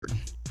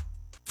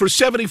For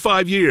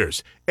 75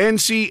 years,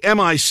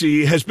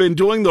 NCMIC has been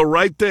doing the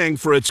right thing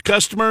for its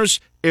customers,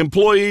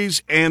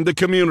 employees, and the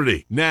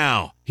community.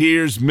 Now,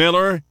 here's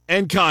Miller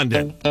and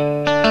Condon.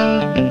 Turn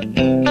it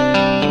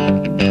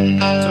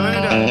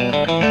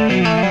up.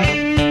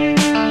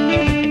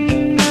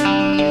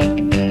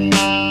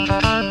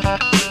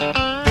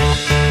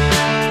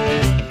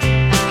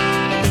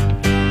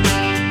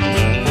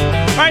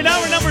 All right,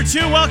 hour number 2.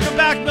 Welcome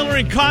back, Miller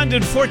and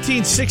Condon,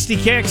 1460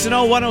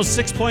 KXNO,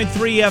 106.3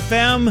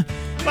 FM.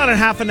 About a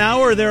half an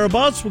hour or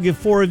thereabouts, we'll give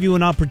 4 of you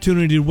an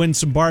opportunity to win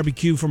some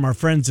barbecue from our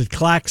friends at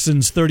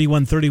Claxon's,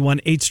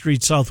 3131 8th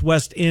Street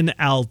Southwest in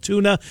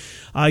Altoona.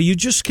 You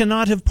just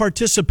cannot have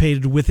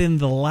participated within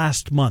the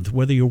last month,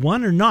 whether you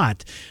won or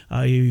not.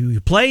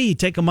 You play, you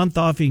take a month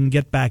off, you can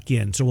get back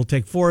in. So we'll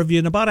take 4 of you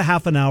in about a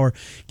half an hour,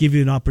 give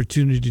you an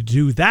opportunity to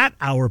do that.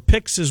 Our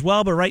picks as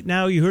well, but right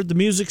now you heard the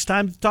music. It's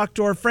time to talk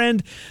to our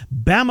friend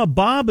Bama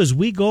Bob as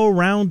we go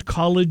around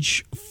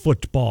college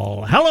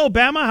football. Hello,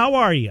 Bama. How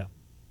are you?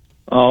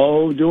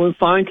 Oh, doing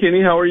fine,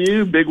 Kenny. How are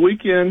you? Big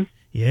weekend.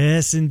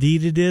 Yes,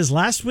 indeed it is.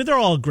 They're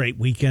all great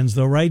weekends,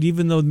 though, right?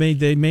 Even though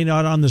they may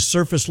not on the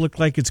surface look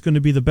like it's going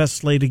to be the best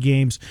slate of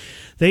games,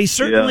 they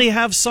certainly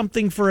have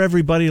something for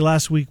everybody.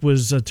 Last week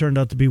was turned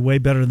out to be way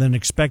better than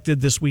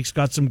expected. This week's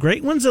got some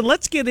great ones, and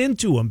let's get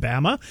into them,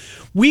 Bama.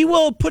 We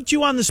will put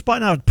you on the spot,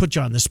 not put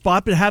you on the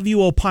spot, but have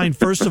you opine,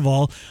 first of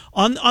all,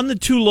 on the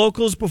 2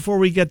 locals before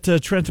we get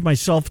Trent and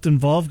myself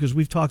involved, because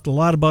we've talked a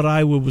lot about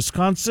Iowa,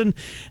 Wisconsin,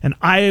 and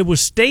Iowa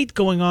State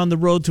going on the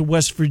road to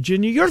West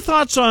Virginia. Your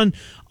thoughts on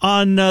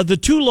the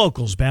 2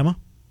 locals, Bama?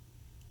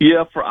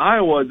 Yeah, for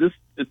Iowa,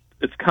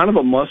 it's kind of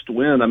a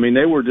must-win. I mean,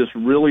 they were just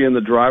really in the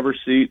driver's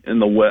seat in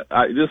the West.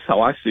 This is how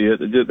I see it.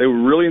 They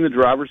were really in the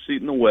driver's seat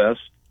in the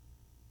West.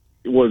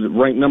 It was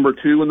ranked number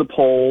 2 in the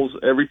polls.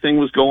 Everything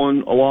was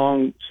going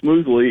along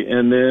smoothly,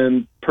 and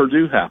then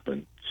Purdue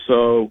happened.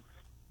 So,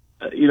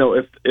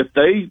 if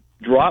they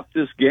drop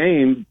this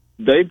game,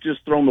 they've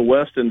just thrown the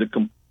West into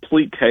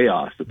complete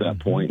chaos at that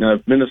point. Now,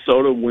 if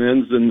Minnesota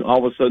wins, then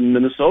all of a sudden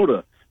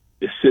Minnesota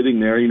is sitting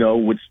there,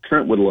 which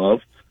Trent would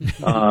love,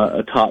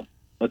 atop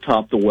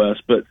the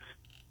West. But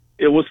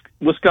it was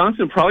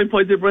Wisconsin probably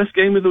played their best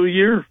game of the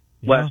year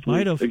last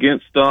week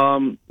against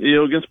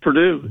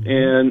Purdue,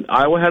 and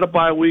Iowa had a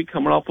bye week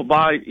coming off a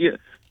bye. Yeah,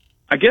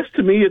 I guess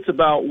to me it's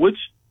about which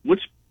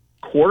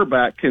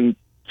quarterback can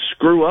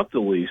screw up the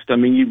least. I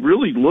mean, you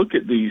really look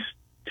at these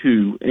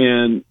 2,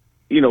 and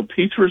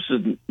Petrus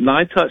is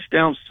 9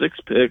 touchdowns, 6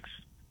 picks,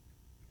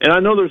 and I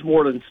know there's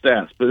more than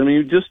stats, but I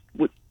mean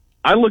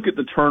I look at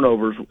the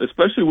turnovers,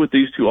 especially with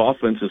these 2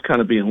 offenses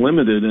kind of being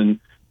limited, and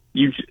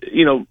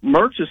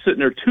Mertz is sitting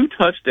there 2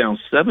 touchdowns,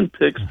 7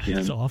 picks.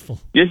 That's awful.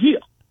 Yeah,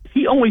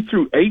 he only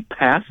threw 8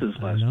 passes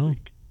last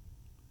week.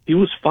 He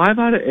was 5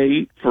 out of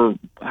 8 for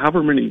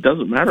however many. It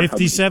doesn't matter.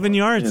 57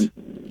 yards.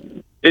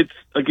 And it's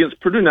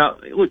against Purdue. Now,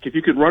 look, if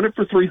you could run it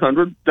for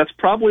 300, that's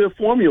probably a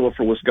formula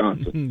for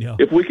Wisconsin. Yeah.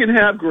 If we can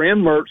have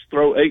Graham Mertz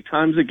throw 8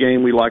 times a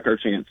game, we like our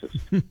chances.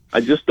 I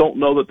just don't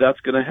know that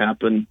that's going to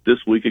happen this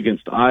week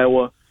against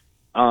Iowa.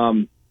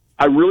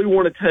 I really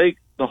want to take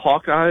the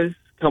Hawkeyes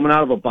coming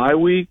out of a bye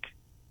week.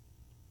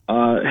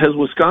 Has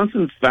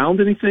Wisconsin found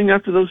anything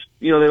after those?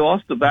 They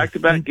lost the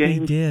back-to-back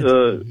games. They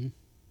did.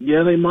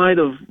 Yeah, they might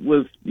have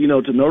with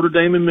to Notre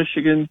Dame and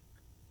Michigan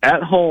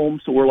at home.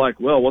 So we're like,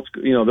 well,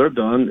 they're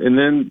done. And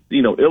then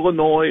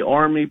Illinois,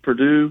 Army,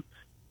 Purdue.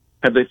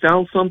 Have they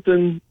found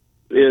something?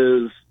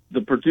 Is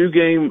the Purdue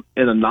game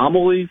an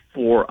anomaly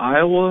for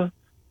Iowa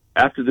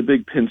after the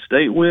big Penn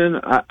State win?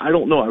 I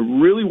don't know. I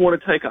really want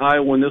to take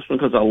Iowa in this one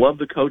because I love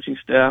the coaching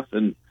staff,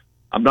 and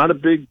I'm not a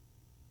big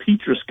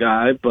Petrus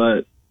guy,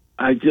 but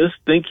I just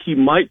think he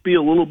might be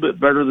a little bit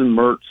better than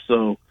Mertz.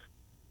 So,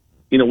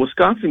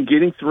 Wisconsin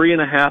getting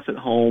 3.5 at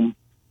home,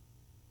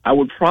 I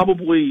would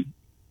probably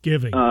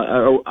giving.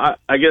 I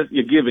guess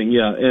you're giving,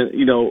 yeah.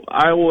 And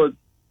Iowa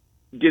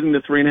getting the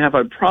 3.5,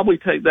 I'd probably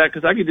take that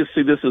because I could just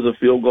see this as a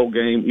field goal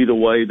game either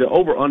way. The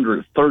over/under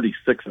is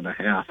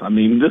 36.5. I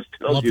mean, this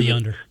tells you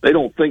under. They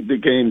don't think the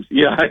game's.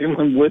 Yeah,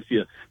 I'm with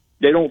you.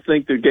 They don't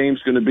think the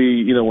game's going to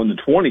be in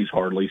the 20s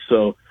hardly.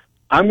 So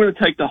I'm going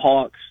to take the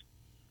Hawks.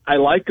 I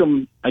like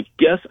them, I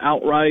guess,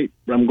 outright,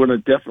 but I'm going to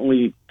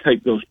definitely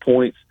take those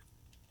points.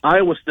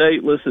 Iowa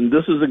State, listen,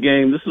 this is a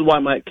game. This is why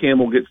Mike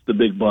Campbell gets the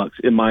big bucks,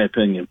 in my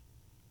opinion.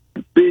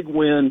 Big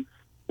win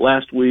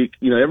last week.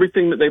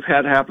 Everything that they've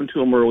had happen to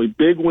them early.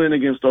 Big win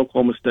against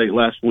Oklahoma State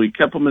last week.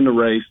 Kept them in the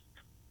race.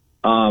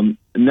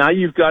 Now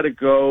you've got to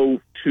go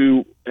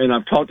to, and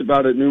I've talked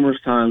about it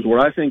numerous times,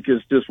 what I think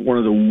is just one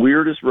of the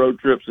weirdest road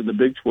trips in the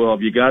Big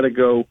 12. You got to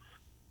go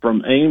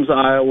from Ames,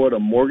 Iowa to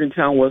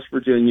Morgantown, West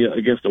Virginia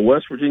against a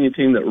West Virginia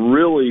team that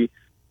really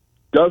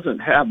doesn't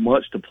have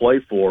much to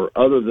play for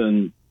other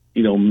than,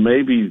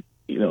 maybe,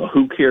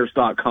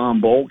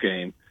 whocares.com bowl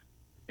game.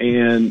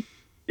 And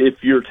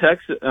if you're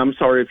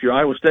if you're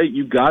Iowa State,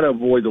 you've got to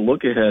avoid the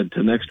look ahead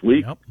to next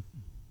week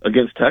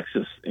against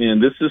Texas.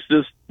 And this is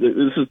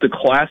the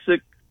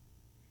classic,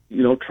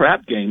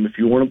 trap game, if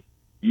you want to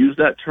use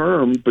that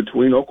term,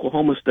 between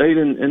Oklahoma State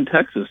and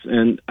Texas.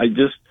 And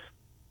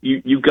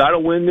you got to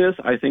win this.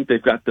 I think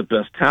they've got the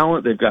best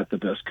talent. They've got the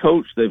best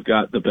coach. They've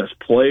got the best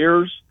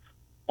players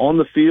on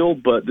the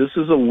field, but this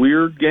is a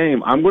weird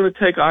game. I'm going to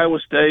take Iowa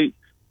State.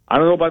 I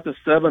don't know about the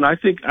 7. I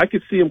think I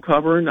could see them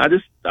covering. I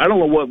don't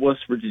know what West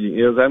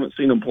Virginia is. I haven't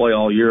seen them play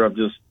all year. I've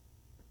just,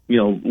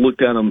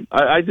 looked at them.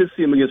 I did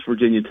see them against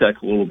Virginia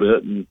Tech a little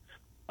bit, and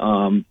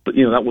but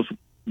that was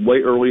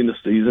way early in the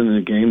season in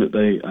a game that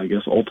they, I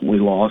guess, ultimately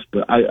lost.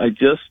 But I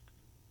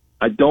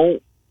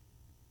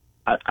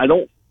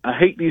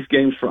hate these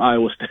games for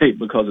Iowa State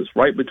because it's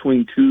right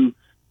between two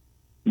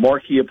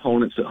marquee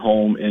opponents at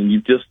home, and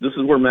this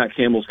is where Matt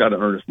Campbell's got to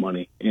earn his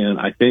money. And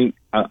I think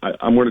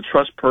I'm going to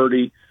trust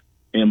Purdy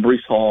and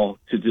Breece Hall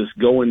to just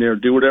go in there,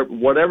 do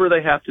whatever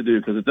they have to do,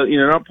 because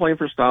they're not playing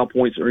for style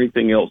points or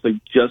anything else. They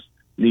just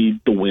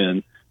need to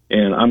win,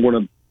 and I'm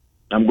going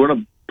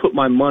to put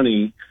my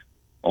money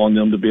on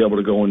them to be able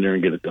to go in there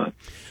and get it done.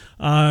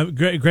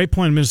 Great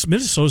point.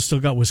 Minnesota's still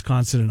got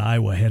Wisconsin and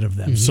Iowa ahead of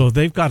them, so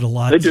they've got a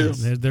lot. They do.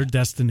 Their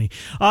destiny.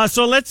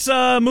 So let's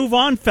move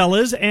on,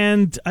 fellas.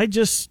 And I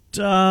just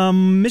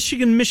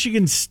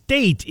Michigan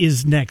State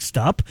is next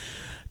up.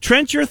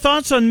 Trent, your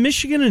thoughts on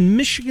Michigan and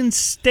Michigan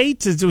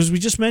State? As we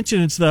just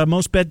mentioned, it's the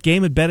most bet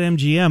game at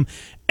BetMGM.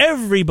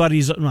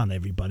 Not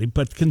everybody,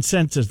 but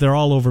consensus, they're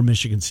all over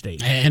Michigan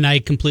State. And I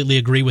completely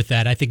agree with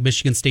that. I think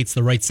Michigan State's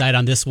the right side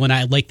on this one.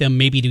 I'd like them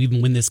maybe to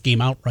even win this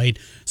game outright.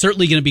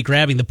 Certainly going to be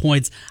grabbing the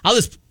points.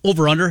 This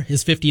over-under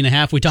is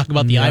 50.5. We talk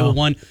about the Iowa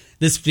one.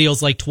 This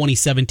feels like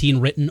 2017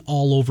 written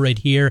all over it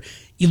here.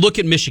 You look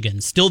at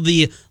Michigan, still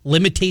the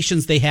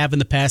limitations they have in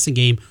the passing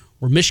game,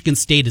 where Michigan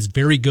State is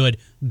very good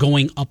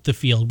going up the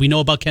field. We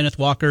know about Kenneth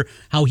Walker,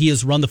 how he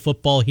has run the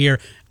football here.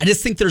 I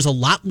just think there's a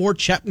lot more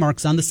check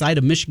marks on the side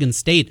of Michigan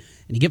State,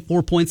 and you get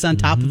 4 points on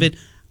top of it.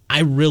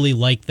 I really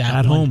like that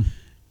at one. Home.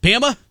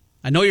 Bama,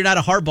 I know you're not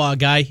a Harbaugh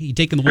guy. You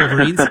taking the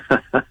Wolverines?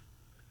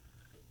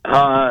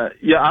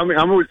 Yeah,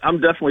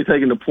 I'm definitely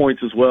taking the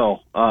points as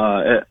well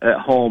at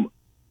home.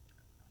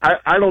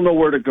 I don't know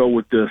where to go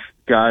with this,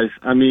 guys.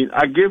 I mean,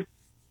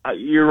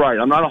 you're right.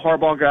 I'm not a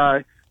Harbaugh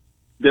guy.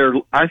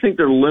 I think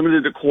they're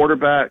limited to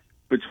quarterback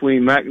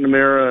between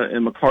McNamara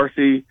and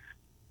McCarthy.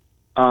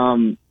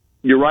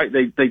 You're right.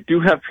 They do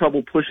have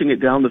trouble pushing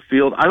it down the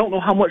field. I don't know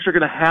how much they're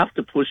going to have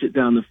to push it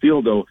down the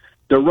field, though.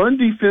 Their run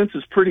defense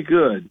is pretty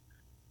good.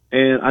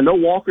 And I know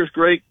Walker's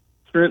great,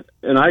 Trent,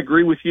 and I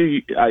agree with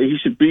you. He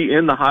should be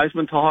in the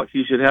Heisman talk.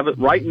 He should have it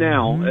right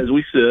now as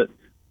we sit.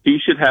 He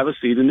should have a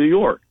seat in New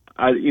York.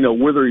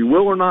 Whether he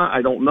will or not,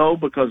 I don't know,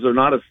 because they're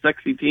not a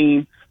sexy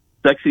team,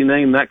 sexy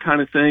name, that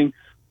kind of thing.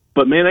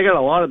 But, man, they got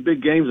a lot of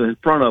big games in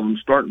front of them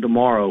starting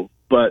tomorrow.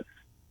 But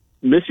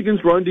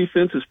Michigan's run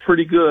defense is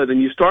pretty good.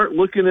 And you start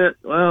looking at,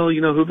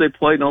 who they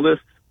played and all this.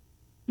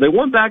 They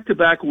won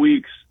back-to-back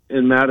weeks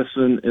in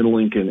Madison and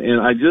Lincoln.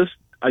 And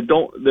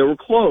they were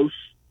close.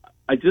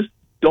 I just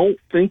don't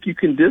think you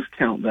can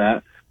discount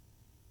that.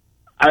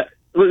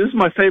 This is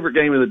my favorite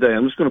game of the day.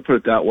 I'm just going to put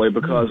it that way,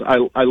 because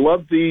I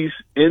love these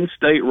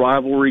in-state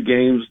rivalry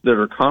games that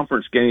are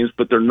conference games,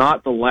 but they're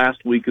not the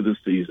last week of the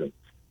season.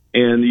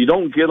 And you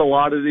don't get a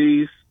lot of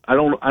these. I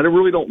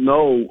really don't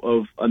know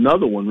of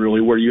another one, really,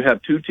 where you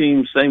have two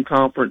teams, same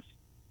conference,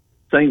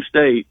 same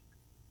state,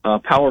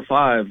 Power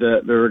 5,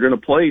 that they're going to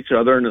play each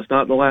other, and it's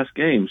not the last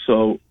game.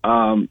 So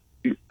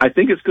I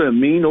think it's going to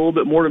mean a little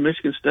bit more to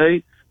Michigan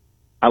State.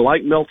 I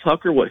like Mel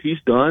Tucker, what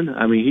he's done.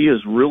 I mean, he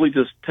has really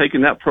just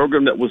taken that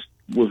program that was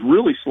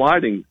really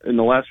sliding in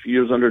the last few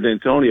years under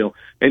D'Antonio,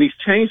 and he's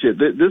changed it.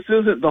 This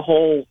isn't the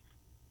whole,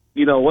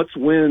 let's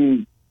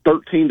win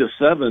 13-7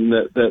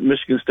 that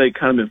Michigan State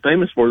kind of been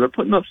famous for. They're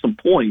putting up some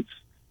points.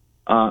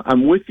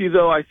 I'm with you,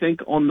 though, I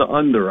think, on the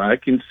under. I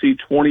can see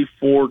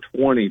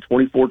 24-20,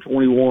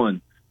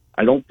 24-21.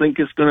 I don't think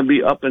it's going to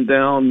be up and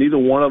down. Neither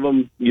one of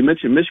them. You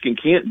mentioned Michigan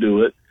can't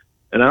do it,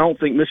 and I don't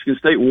think Michigan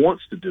State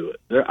wants to do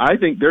it. I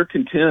think they're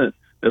content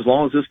as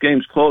long as this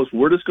game's close.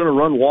 We're just going to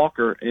run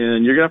Walker,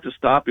 and you're going to have to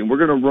stop him.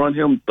 We're going to run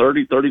him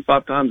 30,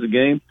 35 times a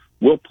game.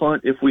 We'll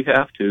punt if we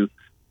have to.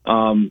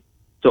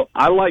 So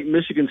I like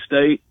Michigan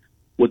State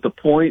with the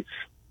points.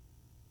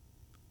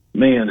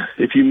 Man,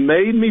 if you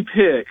made me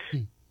pick,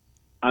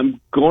 I'm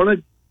going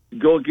to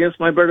go against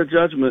my better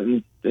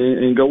judgment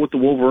and go with the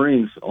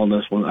Wolverines on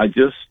this one.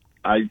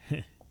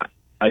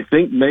 I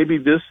think maybe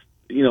this,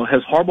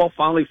 has Harbaugh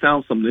finally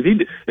found something?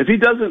 If he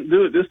doesn't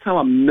do it this time,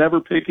 I'm never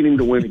picking him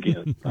to win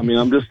again. I mean,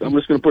 I'm just going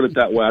to put it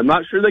that way. I'm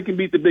not sure they can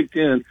beat the Big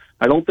Ten.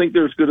 I don't think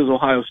they're as good as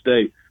Ohio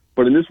State.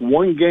 But in this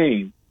one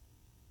game,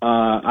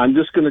 I'm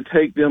just going to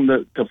take them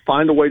to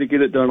find a way to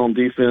get it done on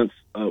defense.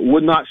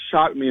 Would not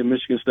shock me if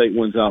Michigan State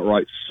wins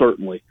outright,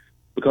 certainly,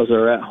 because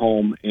they're at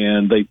home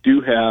and they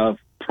do have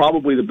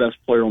probably the best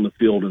player on the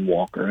field in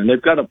Walker, and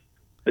they've got a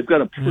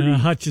pretty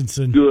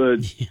Hutchinson.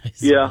 Good.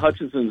 Yeah,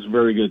 Hutchinson's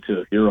very good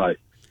too. You're right.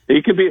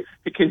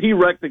 Can he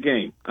wreck the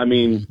game? I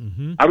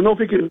mean, I don't know if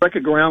he can wreck a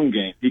ground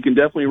game. He can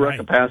definitely wreck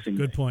a passing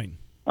game. Good point.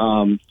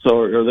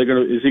 So is he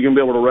going to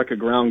be able to wreck a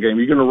ground game?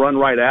 Are you going to run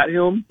right at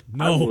him?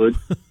 No. I would.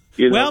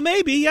 Well,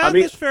 maybe. Yeah,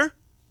 that's fair.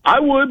 I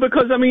would,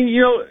 because,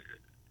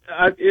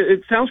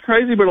 it sounds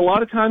crazy, but a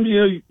lot of times,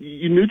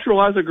 you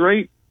neutralize a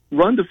great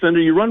run defender,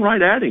 you run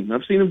right at him.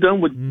 I've seen him done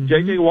with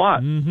J.J.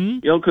 Watt,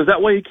 because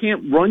that way he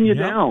can't run you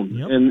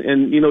down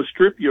and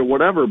strip you or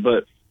whatever.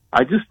 But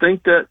I just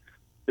think that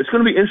it's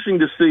going to be interesting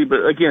to see.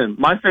 But again,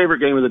 my favorite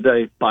game of the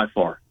day by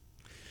far.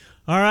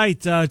 All right,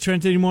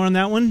 Trent, any more on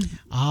that one?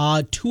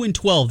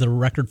 2-12, the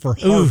record for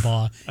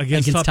Harbaugh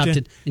against top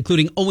 10,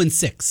 including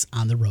 0-6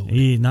 on the road.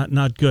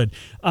 Not good.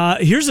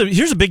 Here's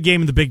a big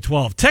game in the Big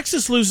 12.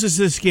 Texas loses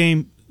this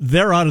game,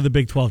 they're out of the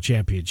Big 12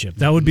 championship.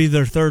 That would be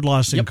their third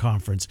loss in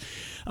conference.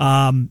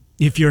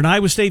 If you're an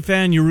Iowa State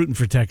fan, you're rooting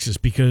for Texas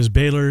because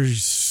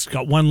Baylor's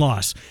got one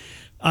loss.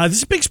 This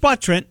is a big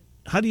spot, Trent.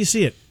 How do you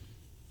see it?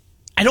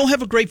 I don't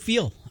have a great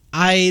feel.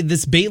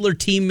 This Baylor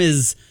team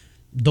is,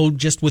 though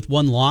just with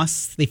one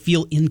loss, they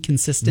feel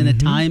inconsistent at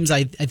times.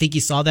 I think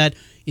you saw that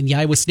in the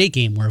Iowa State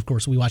game where, of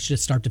course, we watched it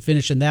start to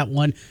finish in that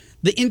one.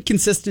 The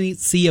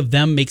inconsistency of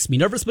them makes me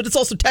nervous, but it's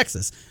also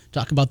Texas.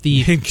 Talk about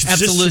the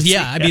absolute,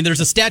 I mean,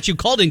 there's a statue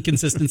called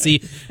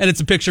Inconsistency, and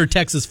it's a picture of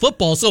Texas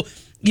football. So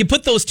you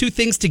put those two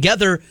things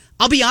together,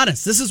 I'll be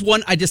honest, this is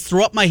one I just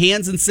throw up my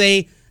hands and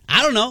say,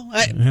 I don't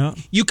know.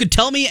 You could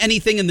tell me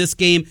anything in this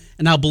game,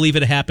 and I'll believe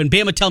it happened.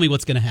 Bama, tell me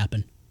what's going to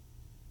happen.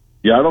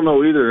 Yeah, I don't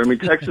know either. I mean,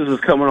 Texas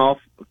is coming off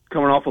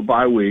a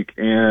bye week,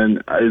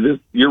 and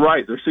you're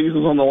right. Their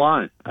season's on the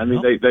line. I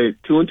mean, they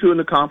 2-2 in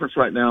the conference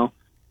right now.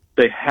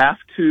 They have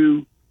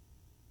to.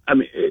 I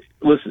mean,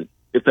 listen.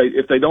 If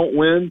they don't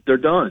win, they're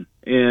done.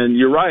 And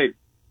you're right.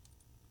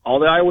 All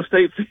the Iowa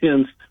State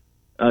fans,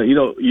 you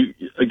got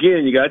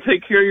to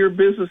take care of your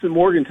business in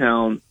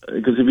Morgantown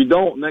because if you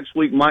don't, next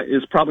week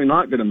is probably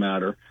not going to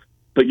matter.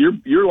 But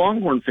you're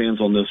Longhorn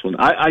fans on this one.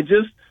 I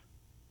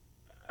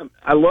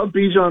love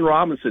Bijan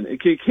Robinson.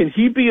 Can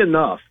he be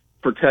enough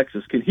for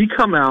Texas? Can he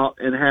come out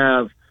and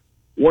have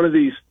one of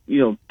these,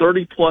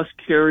 30-plus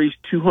carries,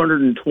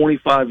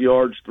 225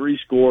 yards, 3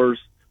 scores?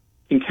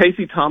 Can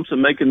Casey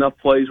Thompson make enough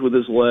plays with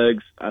his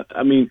legs?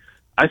 I mean,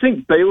 I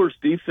think Baylor's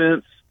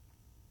defense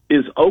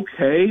is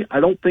okay. I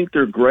don't think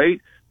they're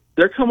great.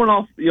 They're coming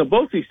off,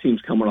 both these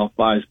teams coming off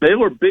buys.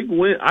 Baylor, big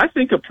win. I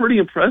think a pretty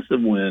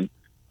impressive win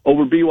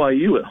over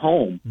BYU at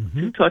home.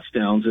 2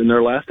 touchdowns in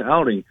their last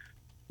outing.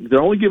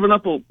 They're only giving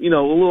up a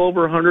little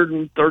over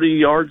 130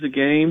 yards a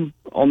game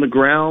on the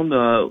ground,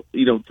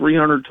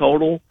 300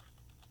 total.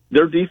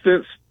 Their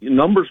defense,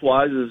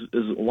 numbers-wise, is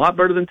a lot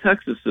better than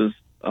Texas's.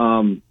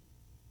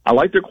 I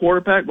like their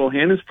quarterback.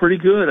 Bohannon's pretty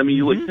good. I mean,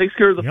 he takes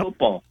care of the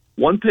football.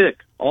 1 pick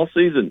all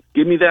season.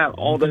 Give me that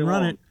all day long.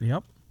 Run it.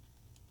 Yep.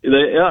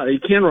 He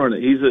can run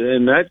it.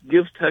 And that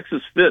gives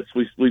Texas fits.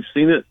 We've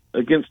seen it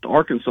against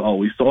Arkansas.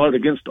 We saw it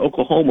against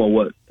Oklahoma.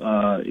 What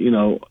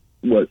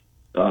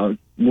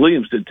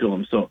Williams did to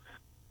him. So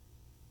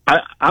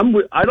I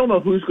don't know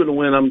who's going to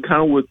win. I'm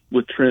kind of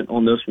with Trent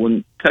on this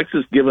one.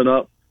 Texas giving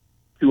up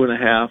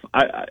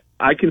 2.5.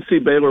 I can see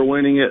Baylor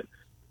winning it.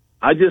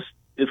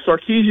 If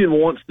Sarkisian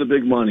wants the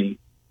big money,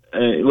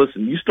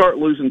 listen, you start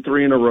losing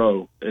 3 in a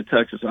row at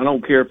Texas. I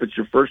don't care if it's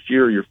your first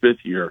year or your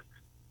 5th year.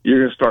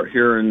 You're going to start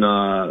hearing,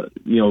 knocking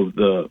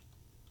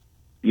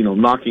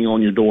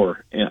on your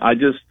door. And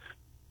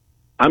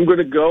I'm going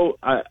to go.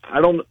 I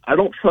don't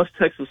trust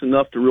Texas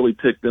enough to really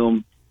pick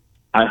them.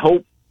 I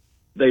hope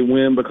they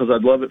win because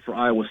I'd love it for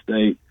Iowa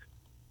State.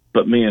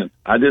 But, man,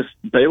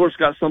 Baylor's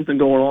got something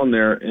going on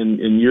there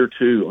in year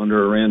 2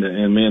 under Aranda.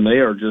 And, man, they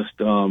are just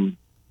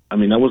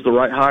that was the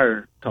right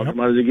hire. Talking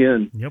about it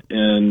again. Yep.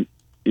 And,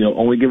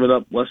 only giving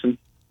up less than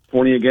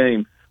 20 a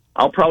game.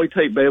 I'll probably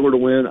take Baylor to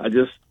win.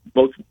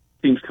 Both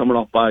teams coming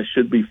off by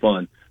should be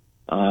fun.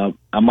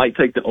 I might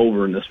take the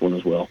over in this one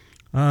as well.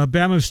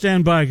 Bama,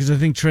 stand by because I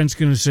think Trent's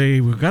going to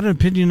say we've got an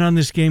opinion on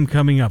this game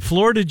coming up.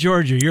 Florida,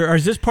 Georgia.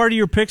 Is this part of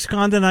your picks,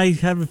 Condon? I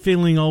have a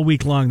feeling all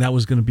week long that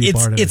was going to be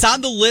part of it. It's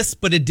on the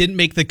list, but it didn't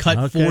make the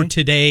cut for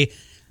today.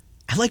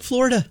 I like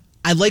Florida.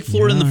 In the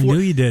 4th. I knew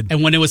you did.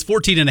 And when it was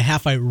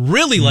 14.5, I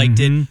really liked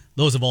it.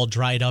 Those have all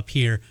dried up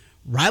here.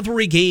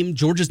 Rivalry game.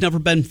 Georgia's never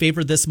been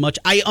favored this much.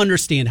 I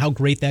understand how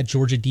great that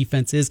Georgia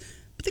defense is,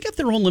 but they got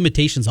their own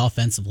limitations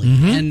offensively.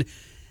 And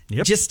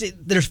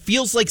there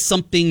feels like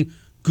something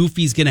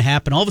goofy's going to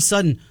happen. All of a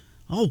sudden,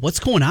 what's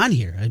going on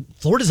here?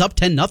 Florida's up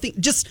 10-0.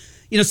 Just,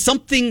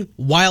 something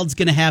wild's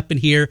going to happen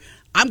here.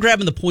 I'm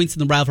grabbing the points in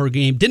the rivalry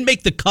game. Didn't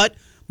make the cut,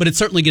 but it's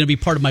certainly going to be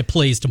part of my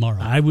plays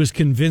tomorrow. I was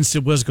convinced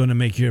it was going to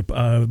make your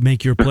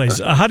plays.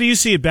 How do you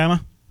see it,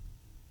 Bama?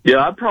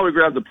 Yeah, I'd probably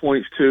grab the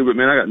points too, but,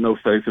 man, I got no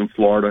faith in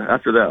Florida.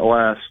 After that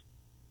last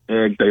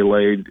egg they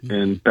laid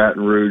in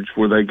Baton Rouge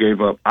where they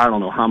gave up, I don't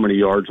know how many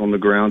yards on the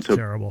ground to,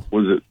 terrible.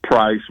 Was it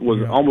Price?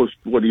 Was it almost,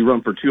 he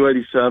run for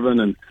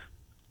 287? And,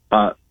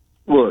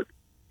 look,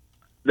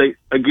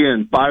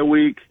 bye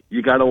week,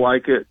 you got to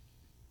like it.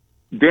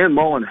 Dan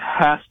Mullen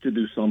has to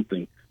do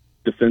something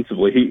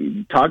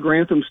defensively. Todd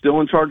Grantham's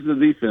still in charge of the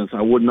defense.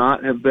 I would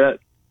not have bet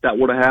that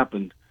would have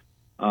happened.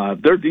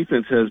 Their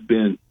defense has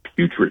been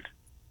putrid.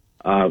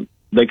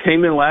 They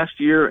came in last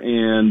year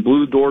and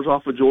blew the doors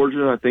off of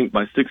Georgia, I think,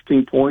 by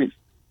 16 points.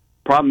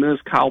 Problem is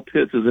Kyle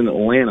Pitts is in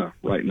Atlanta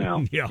right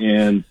now,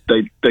 and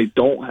they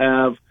don't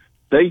have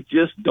they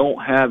just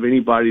don't have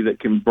anybody that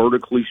can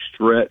vertically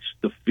stretch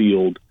the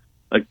field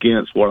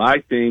against what I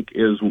think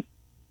is,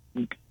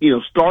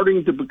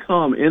 starting to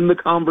become in the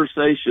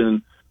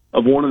conversation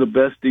of one of the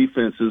best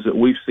defenses that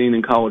we've seen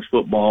in college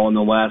football in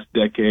the last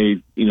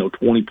decade,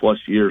 20 plus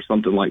years,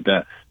 something like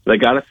that. They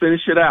got to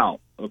finish it out,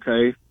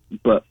 okay?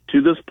 But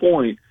to this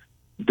point,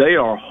 they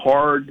are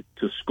hard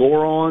to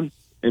score on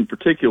in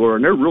particular,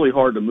 and they're really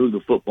hard to move the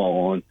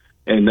football on,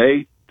 and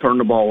they turn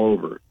the ball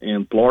over.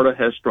 And Florida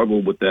has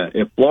struggled with that.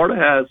 If Florida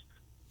has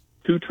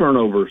 2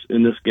 turnovers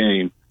in this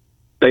game,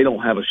 they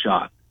don't have a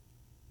shot.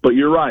 But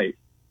you're right.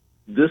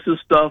 This is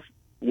stuff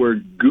where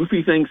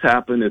goofy things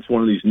happen. It's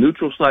one of these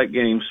neutral site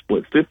games,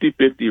 split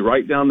 50-50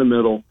 right down the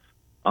middle.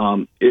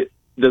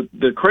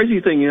 The crazy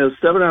thing is,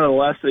 7 out of the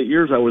last 8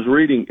 years I was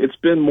reading, it's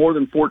been more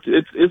than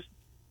 14.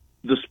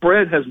 The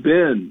spread has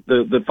been,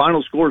 the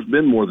final score has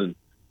been more than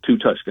 2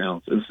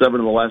 touchdowns in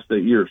 7 of the last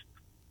 8 years.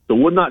 So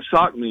it would not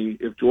shock me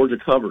if Georgia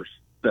covers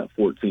that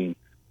 14.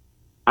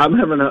 I'm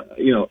having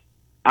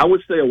I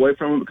would stay away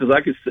from it because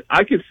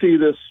I could see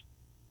this,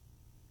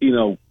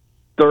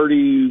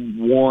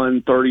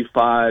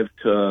 31-35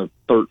 to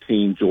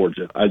 13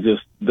 Georgia. I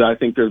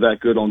think they're that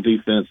good on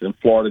defense, and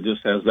Florida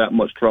just has that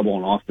much trouble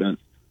on offense.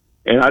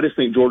 And I just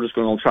think Georgia's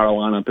going to try to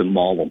line up and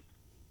maul them.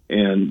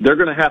 And they're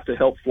going to have to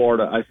help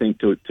Florida, I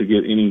think, to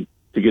get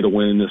a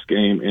win in this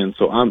game. And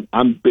so I'm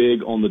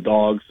big on the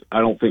dogs.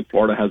 I don't think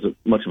Florida has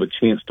much of a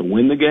chance to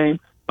win the game.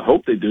 I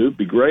hope they do. It'd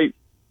be great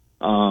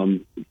for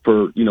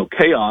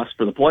chaos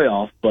for the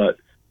playoff. But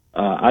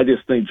I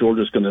just think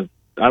Georgia's going to.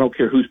 I don't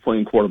care who's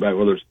playing quarterback,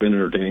 whether it's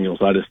Bennett or Daniels.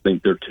 I just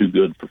think they're too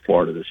good for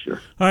Florida this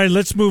year. All right,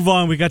 let's move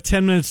on. We got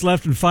 10 minutes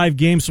left in 5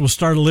 games, so we'll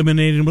start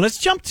eliminating. But let's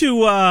jump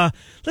to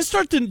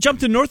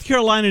North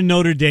Carolina and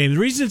Notre Dame. The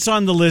reason it's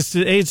on the list,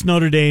 A, it's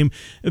Notre Dame.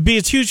 B,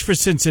 it's huge for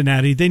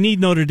Cincinnati. They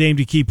need Notre Dame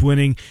to keep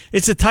winning.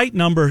 It's a tight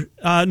number.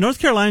 North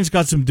Carolina's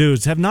got some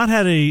dudes. They've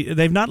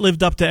not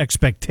lived up to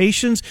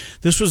expectations.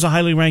 This was a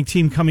highly ranked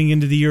team coming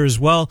into the year as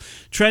well.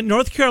 Trent,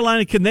 North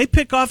Carolina, can they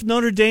pick off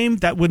Notre Dame?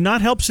 That would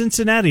not help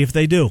Cincinnati if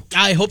they do.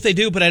 I hope they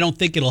do, but I don't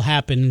think it'll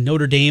happen.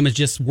 Notre Dame is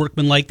just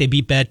workmanlike. They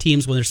beat bad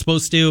teams when they're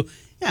supposed to.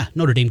 Yeah,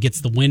 Notre Dame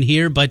gets the win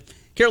here, but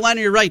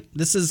Carolina, you're right.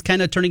 This is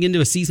kind of turning into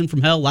a season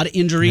from hell. A lot of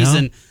injuries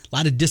and a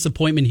lot of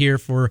disappointment here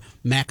for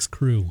Mac's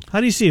crew.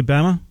 How do you see it,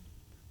 Bama?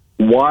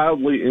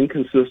 Wildly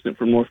inconsistent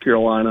from North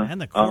Carolina.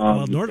 And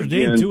Notre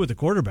Dame, too, with the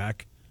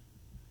quarterback.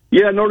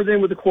 Yeah, Notre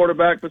Dame with the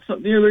quarterback, but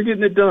they're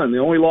getting it done. The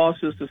only loss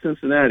is to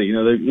Cincinnati.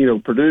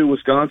 Purdue,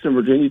 Wisconsin,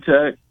 Virginia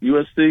Tech,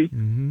 USC.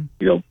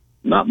 Mm-hmm.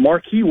 Not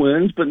marquee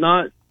wins, but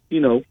not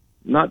FCS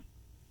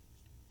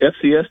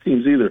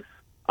teams either.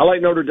 I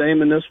like Notre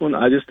Dame in this one.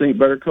 I just think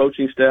better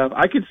coaching staff.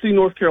 I could see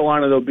North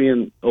Carolina, though,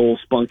 being a little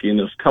spunky in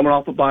this, coming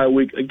off a bye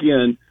week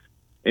again.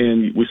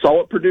 And we saw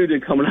what Purdue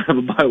did coming out of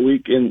a bye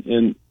week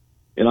in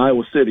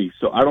Iowa City.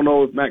 So I don't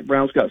know if Mac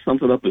Brown's got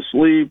something up his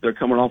sleeve. They're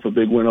coming off a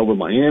big win over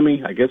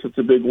Miami. I guess it's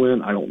a big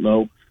win. I don't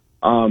know.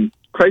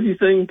 Crazy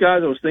thing,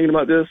 guys, I was thinking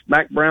about this.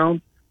 Mac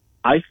Brown,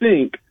 I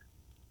think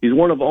he's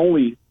one of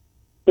only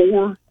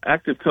 4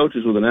 active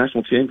coaches with a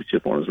national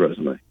championship on his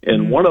resume.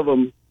 And one of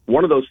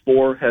those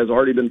 4 has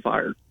already been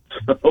fired.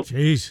 So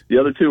Jeez. The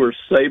other 2 are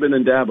Saban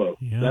and Dabo.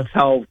 Yeah. That's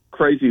how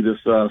crazy this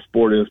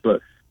sport is. But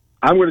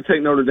I'm going to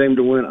take Notre Dame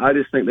to win. I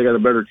just think they got a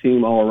better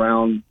team all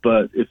around.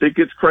 But if it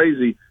gets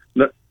crazy,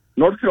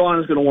 North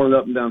Carolina's going to want an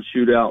up-and-down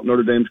shootout.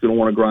 Notre Dame's going to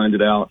want to grind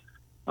it out.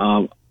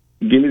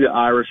 Give me the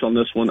Irish on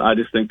this one. I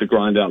just think the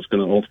grind out is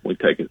going to ultimately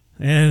take it.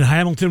 And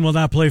Hamilton will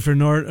not play for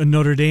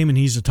Notre Dame, and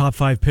he's a top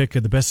 5 pick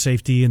of the best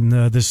safety in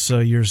this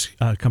year's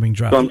coming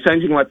draft. So I'm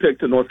changing my pick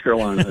to North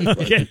Carolina.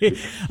 Okay.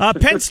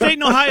 Penn State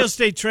and Ohio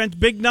State, Trent,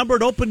 big number.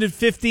 It opened at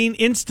 15,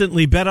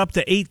 instantly bet up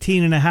to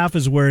 18.5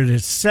 is where it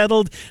is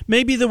settled.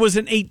 Maybe there was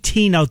an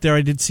 18 out there.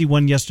 I did see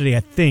one yesterday,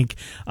 I think.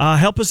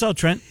 Help us out,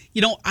 Trent.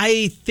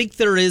 I think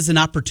there is an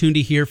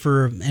opportunity here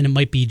and it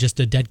might be just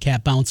a dead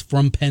cat bounce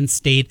from Penn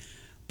State.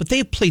 But they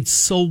have played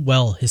so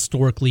well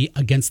historically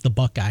against the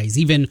Buckeyes.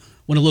 Even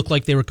when it looked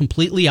like they were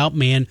completely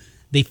outmanned,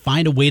 they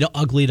find a way to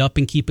ugly it up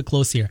and keep it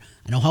close here.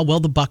 I know how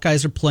well the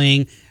Buckeyes are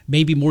playing.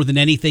 Maybe more than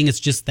anything, it's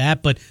just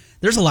that. But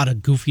there's a lot of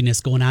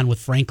goofiness going on with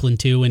Franklin,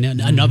 too, in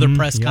another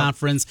press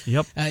conference.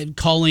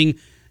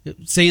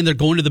 Saying they're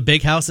going to the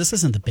big house. This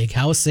isn't the big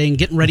house. Saying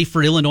getting ready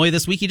for Illinois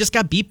this week. He just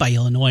got beat by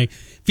Illinois.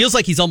 Feels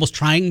like he's almost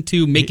trying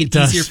to make it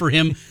easier for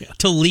him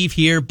to leave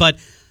here. But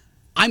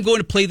I'm going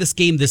to play this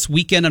game this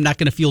weekend. I'm not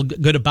going to feel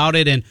good about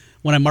it. And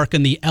when I'm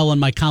marking the L on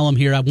my column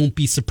here, I won't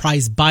be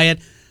surprised by it.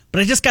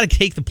 But I just got to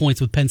take the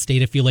points with Penn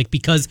State, I feel like,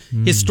 because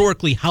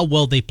historically how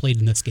well they played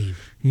in this game.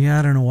 Yeah,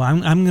 I don't know.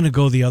 I'm going to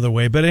go the other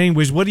way. But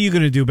anyways, what are you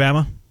going to do,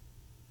 Bama?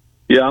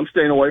 Yeah, I'm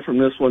staying away from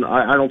this one.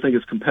 I don't think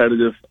it's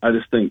competitive. I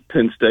just think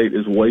Penn State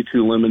is way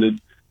too limited.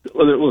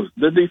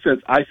 The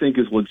defense, I think,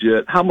 is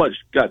legit. How much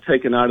got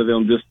taken out of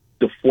them just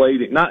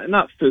deflating?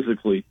 Not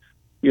physically.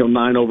 9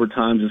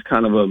 overtimes is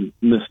kind of a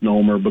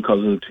misnomer because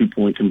of the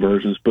 2-point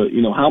conversions. But,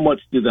 how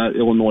much did that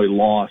Illinois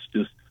loss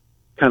just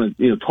kind of,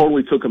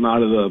 totally took them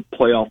out of the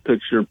playoff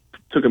picture,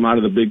 took them out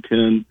of the Big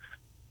Ten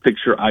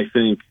picture, I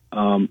think.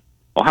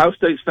 Ohio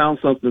State's found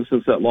something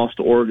since that loss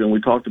to Oregon.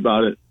 We talked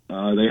about it.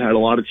 They had a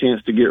lot of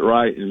chance to get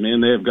right, and, man,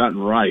 they have gotten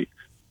right.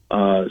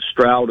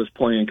 Stroud is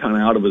playing kind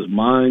of out of his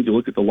mind. You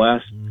look at the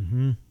last,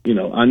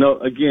 I know,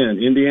 again,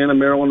 Indiana,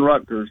 Maryland,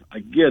 Rutgers, I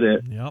get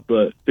it,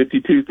 but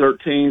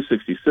 52-13,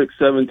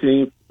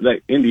 66-17,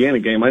 that Indiana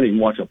game, I didn't even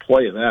watch a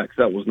play of that because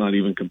that was not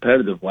even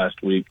competitive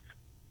last week.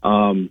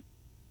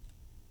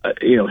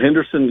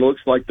 Henderson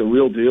looks like the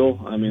real deal.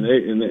 I mean,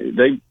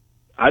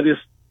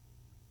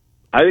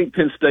 I think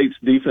Penn State's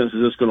defense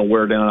is just going to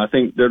wear down. I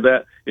think they're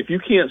that. If you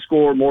can't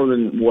score more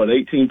than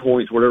 18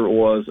 points, whatever it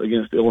was,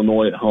 against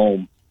Illinois at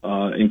home,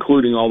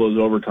 including all those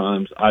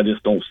overtimes, I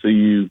just don't see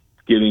you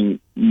getting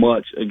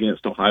much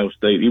against Ohio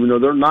State. Even though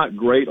they're not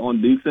great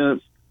on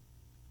defense,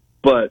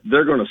 but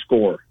they're going to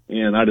score,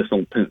 and I just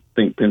don't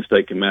think Penn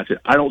State can match it.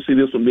 I don't see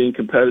this one being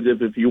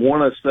competitive. If you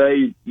want to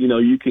say,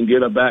 you can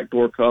get a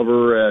backdoor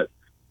cover at,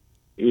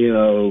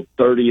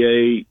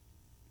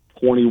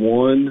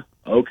 38-21,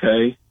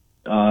 okay.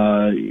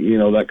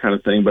 That kind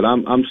of thing. But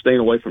I'm staying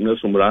away from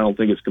this one, but I don't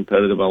think it's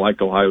competitive. I like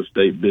Ohio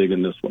State big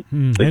in this one.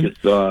 I think it's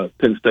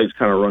Penn State's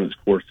kind of run its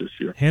course this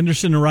year.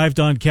 Henderson arrived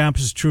on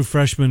campus, true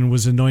freshman,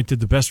 was anointed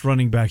the best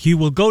running back. He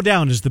will go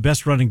down as the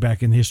best running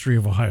back in the history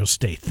of Ohio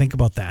State. Think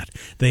about that.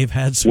 They've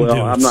had some dudes.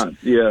 I'm not,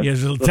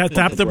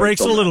 tap the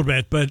brakes a little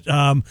bit, but...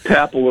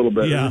 tap a little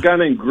bit. There's a guy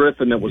named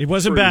Griffin that was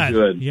wasn't bad.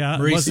 Good. Yeah,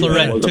 Maurice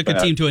Lorette took a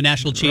team to a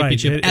national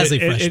championship as a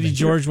freshman. Eddie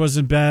George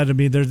wasn't bad. I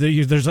mean,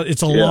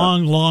 it's a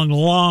long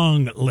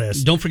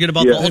list. Don't forget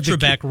about the ultra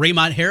back,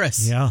 Raymond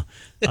Harris. The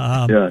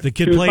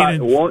kid played.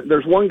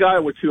 There's one guy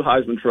with 2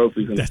 Heisman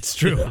trophies. That's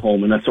true. At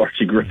home, and that's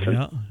Archie Griffin.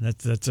 Yeah,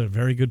 that's a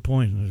very good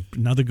point.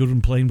 Another good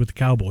one playing with the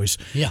Cowboys.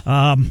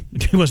 Yeah,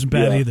 he wasn't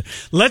bad either.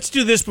 Let's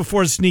do this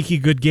before the sneaky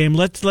good game.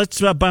 Let's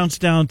bounce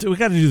down to. We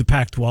got to do the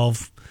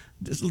Pac-12.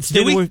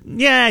 Do we?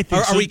 Yeah, I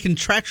think so. Are we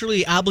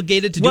contractually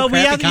obligated to do we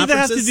either have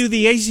conferences? to do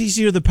the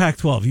ACC or the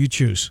Pac-12. You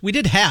choose. We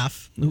did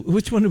half.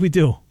 Which one did we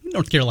do?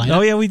 North Carolina.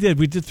 Oh, yeah, we did.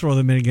 We did throw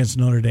them in against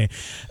Notre Dame.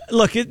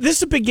 Look, this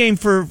is a big game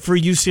for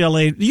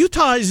UCLA.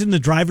 Utah is in the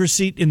driver's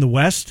seat in the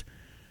West.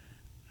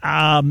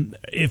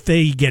 If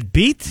they get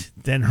beat,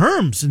 then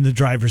Herm's in the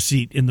driver's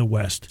seat in the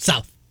West.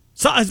 South.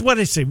 So, what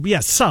did I say?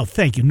 Yes, South.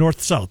 Thank you.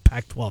 North-South.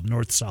 Pac-12,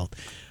 North-South.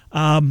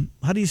 How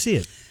do you see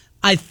it?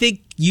 I think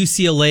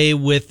UCLA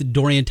with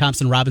Dorian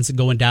Thompson-Robinson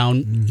going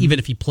down, even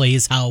if he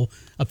plays, how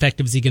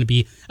effective is he going to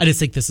be? I just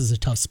think this is a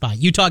tough spot.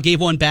 Utah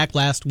gave one back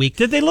last week.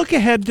 Did they look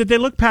ahead? Did they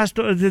look past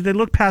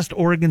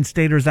Oregon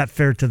State, or is that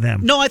fair to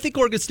them? No, I think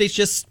Oregon State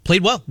just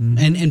played well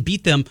and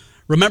beat them.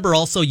 Remember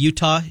also,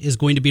 Utah is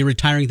going to be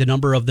retiring the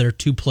number of their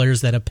 2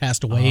 players that have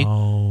passed away.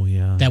 Oh,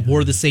 yeah. That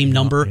wore the same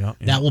number. Yeah.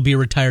 That will be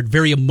retired.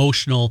 Very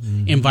emotional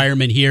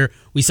environment here.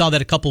 We saw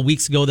that a couple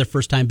weeks ago, their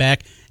first time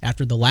back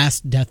after the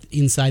last death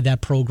inside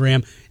that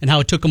program, and how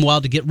it took them a while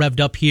to get revved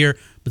up here,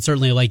 but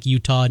certainly like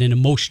Utah in an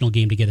emotional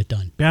game to get it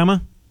done.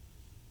 Bama?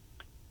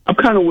 I'm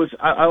kind of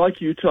I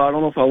like Utah. I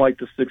don't know if I like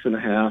the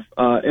 6.5.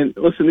 And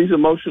listen, these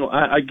emotional,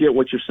 I get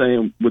what you're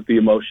saying with the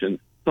emotion.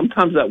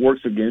 Sometimes that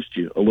works against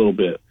you a little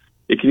bit.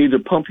 It can either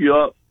pump you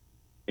up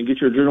and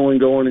get your adrenaline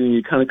going and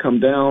you kind of come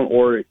down,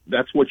 or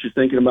that's what you're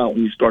thinking about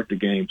when you start the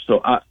game.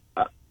 So I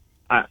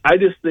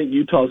just think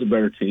Utah's a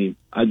better team.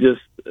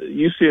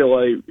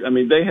 UCLA, I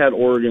mean, they had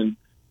Oregon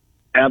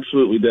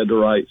absolutely dead to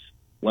rights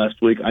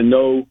last week. I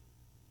know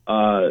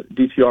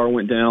DTR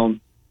went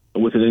down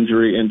with an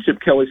injury, and Chip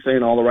Kelly's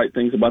saying all the right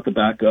things about the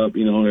backup.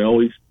 He's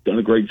done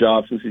a great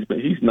job since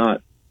he's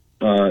not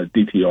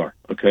DTR,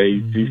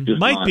 okay? He's just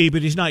Might be,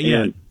 but he's not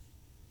yet.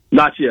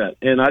 Not yet.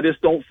 And I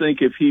just don't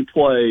think if he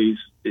plays,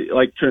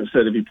 like Trent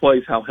said, if he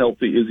plays, how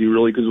healthy is he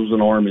really? Because it was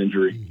an arm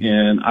injury.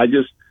 And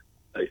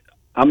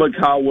I'm a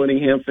Kyle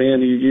Whittingham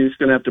fan. You're just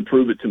going to have to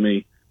prove it to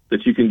me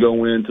that you can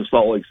go into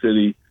Salt Lake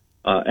City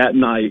at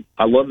night.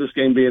 I love this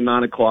game being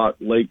 9 o'clock,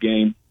 late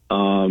game.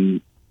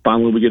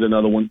 Finally, we get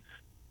another one.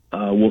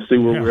 We'll see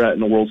where we're at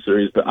in the World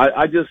Series. But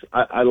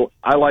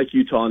I like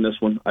Utah in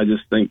this one. I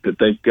just think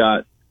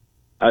that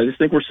I just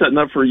think we're setting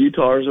up for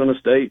Utah, Arizona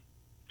State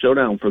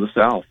showdown for the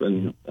South,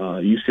 and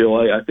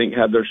UCLA, I think,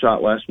 had their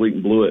shot last week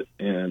and blew it,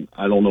 and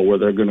I don't know where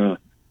they're going to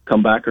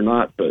come back or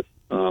not, but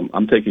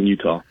I'm taking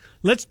Utah.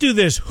 Let's do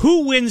this.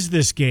 Who wins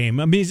this game?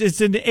 I mean, it's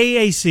an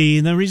AAC,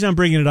 and the reason I'm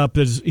bringing it up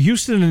is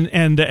Houston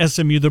and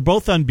SMU, they're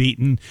both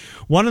unbeaten.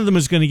 One of them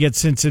is going to get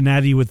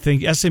Cincinnati, you would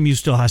think. SMU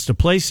still has to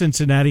play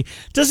Cincinnati.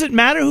 Does it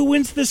matter who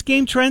wins this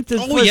game, Trent,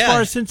 as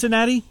far as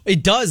Cincinnati?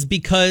 It does,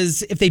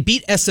 because if they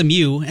beat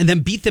SMU and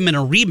then beat them in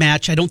a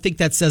rematch, I don't think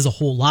that says a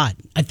whole lot.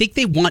 I think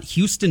they want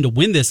Houston to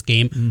win this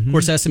game. Of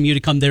course, SMU to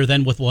come there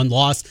then with one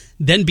loss,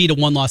 then beat a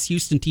one-loss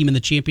Houston team in the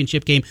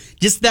championship game.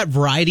 Just that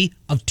variety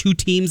of 2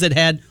 teams that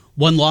had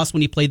one loss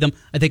when he played them,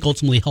 I think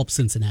ultimately helps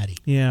Cincinnati.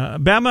 Yeah.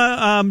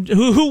 Bama,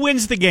 who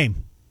wins the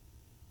game?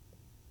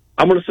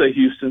 I'm going to say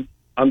Houston.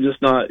 I'm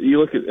just not. You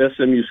look at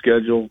SMU's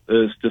schedule,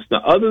 it's just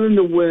not. Other than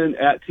the win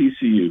at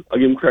TCU, I'll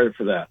give them credit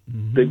for that.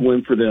 Big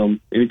win for them.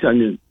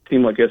 Anytime a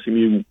team like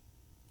SMU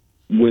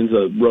wins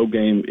a road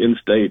game in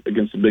state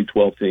against a Big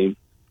 12 team.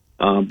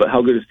 But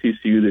how good is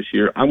TCU this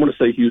year? I'm going to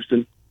say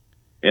Houston.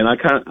 And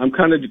I'm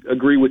kind of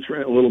agree with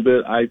Trent a little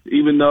bit.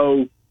 Even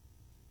though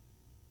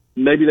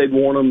maybe they'd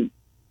want them,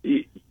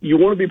 you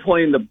want to be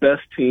playing the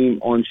best team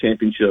on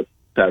championship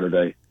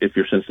Saturday if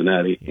you're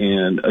Cincinnati.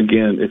 And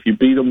again, if you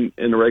beat them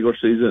in the regular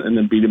season and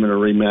then beat them in a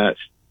rematch,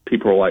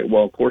 people are like,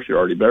 well, of course you're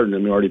already better than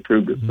them. You already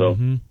proved it.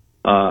 Mm-hmm. So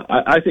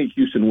I think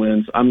Houston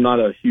wins. I'm not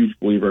a huge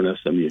believer in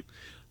SMU.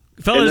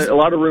 Fellas, and a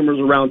lot of rumors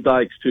around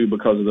Dykes, too,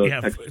 because of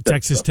the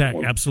Texas Tech.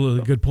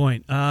 Absolutely. Good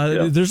point.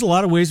 There's a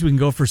lot of ways we can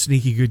go for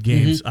sneaky good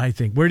games, I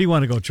think. Where do you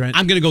want to go, Trent?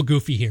 I'm going to go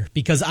goofy here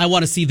because I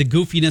want to see the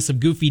goofiness of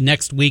goofy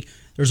next week.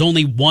 There's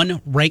only one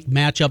ranked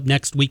matchup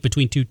next week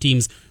between two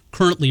teams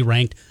currently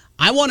ranked.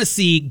 I want to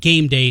see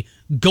game day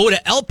go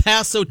to El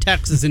Paso,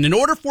 Texas. And in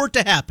order for it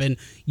to happen,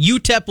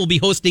 UTEP will be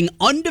hosting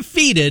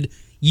undefeated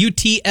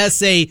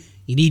UTSA.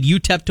 You need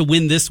UTEP to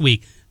win this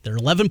week. They're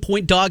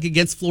 11-point dog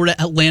against Florida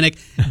Atlantic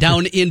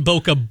down in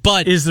Boca.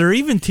 But is there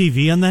even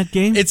TV on that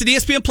game? It's an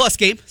ESPN Plus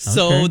game,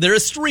 so there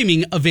is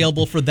streaming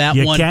available for that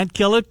one. You can't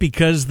kill it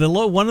because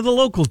one of the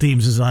local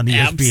teams is on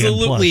ESPN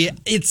Absolutely. Plus.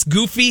 It's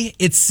goofy,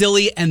 it's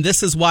silly, and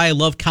this is why I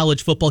love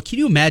college football. Can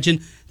you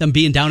imagine them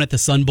being down at the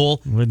Sun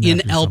Bowl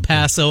in El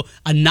Paso?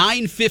 A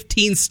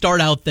 9:15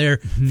 start out there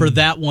for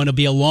that one. It'll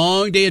be a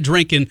long day of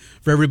drinking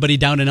for everybody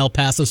down in El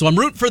Paso. So I'm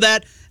rooting for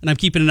that, and I'm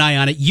keeping an eye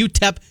on it.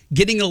 UTEP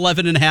getting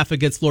 11.5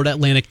 against Florida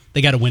Atlantic.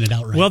 They got to win it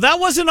outright. Well, that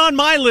wasn't on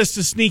my list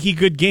of sneaky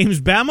good games.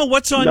 Bama,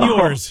 what's on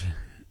yours?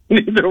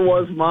 Neither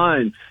was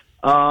mine.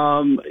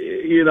 I'm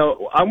going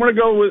to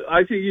go with,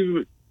 I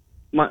think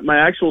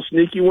my actual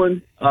sneaky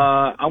one.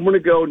 I'm going to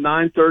go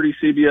 9:30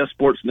 CBS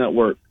Sports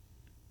Network.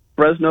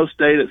 Fresno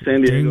State at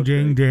San Diego.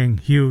 Ding.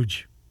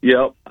 Huge.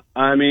 Yep.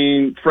 I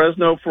mean,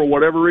 Fresno, for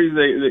whatever reason,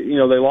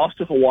 they lost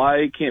to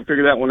Hawaii. Can't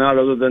figure that one out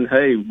other than,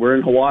 hey, we're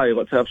in Hawaii.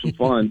 Let's have some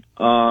fun.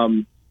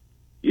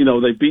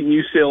 They've beaten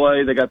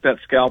UCLA. They got that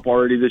scalp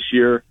already this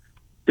year.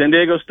 San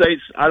Diego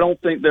State's, I don't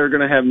think they're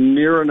going to have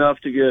near enough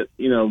to get,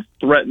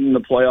 threaten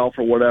the playoff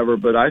or whatever,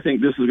 but I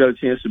think this has got a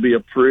chance to be a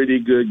pretty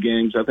good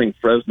game. I think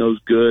Fresno's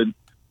good.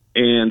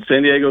 And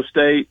San Diego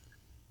State,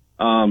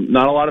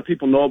 not a lot of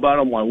people know about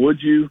them. Why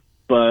would you?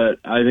 But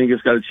I think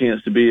it's got a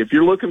chance to be. If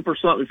you're looking for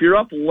something, if you're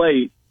up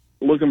late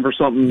looking for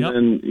something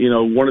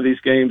in, one of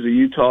these games,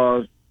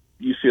 Utah,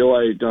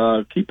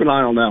 UCLA, keep an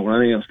eye on that one. I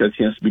think it's got a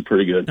chance to be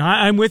pretty good.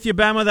 I'm with you,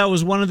 Bama. That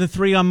was one of the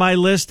three on my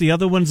list. The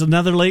other one's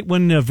another late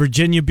one,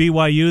 Virginia,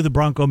 BYU, the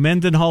Bronco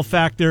Mendenhall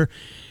factor.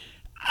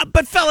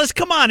 But, fellas,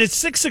 come on. It's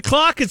 6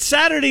 o'clock. It's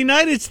Saturday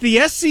night. It's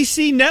the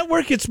SEC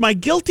Network. It's my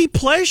guilty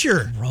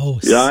pleasure.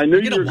 Gross. Yeah, I knew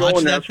you were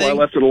going. That's why I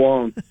left it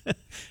alone.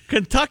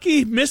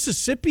 Kentucky,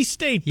 Mississippi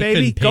State, you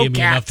baby. Go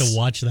Cats. Enough to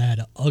watch that.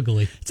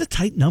 Ugly. It's a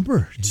tight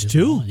number. It's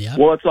two. Yeah.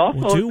 Well, it's also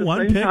at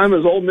the same time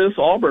as Ole Miss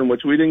Auburn,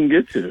 which we didn't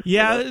get to.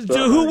 Yeah.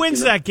 So who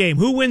wins that game?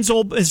 Who wins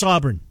Ole Miss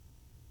Auburn?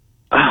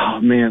 Oh,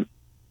 man.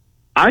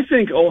 I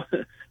think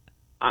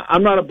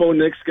I'm not a Bo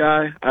Nix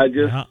guy.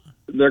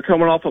 They're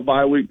coming off a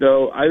bye week,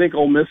 though. I think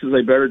Ole Miss is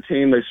a better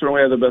team. They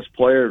certainly have the best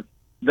player.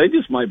 They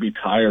just might be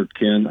tired,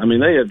 Ken. I mean,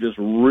 they have just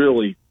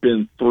really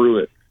been through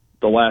it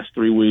the last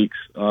 3 weeks.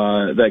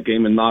 That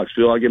game in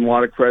Knoxville, I give them a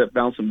lot of credit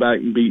bouncing back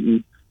and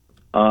beating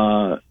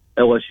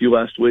LSU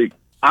last week.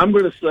 I'm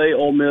going to say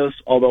Ole Miss,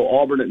 although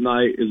Auburn at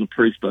night is a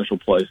pretty special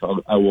place.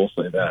 I will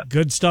say that.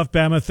 Good stuff,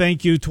 Bama.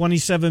 Thank you.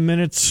 27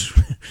 minutes,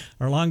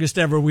 our longest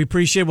ever. We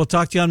appreciate it. We'll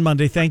talk to you on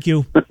Monday. Thank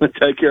you.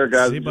 Take care,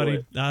 guys. See you,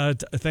 buddy.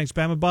 Thanks,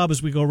 Bama Bob,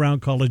 as we go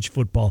around college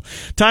football.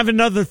 Time for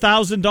another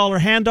 $1,000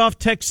 handoff.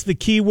 Text the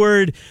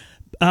keyword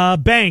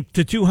bank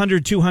to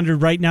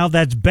 200-200 right now.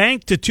 That's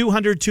bank to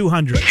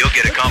 200-200. You'll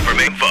get a confirmation.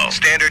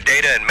 Standard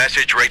data and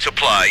message rates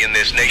apply in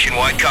this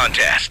nationwide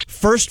contest.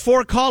 First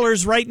four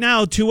callers right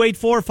now,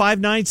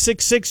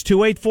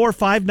 284-5966,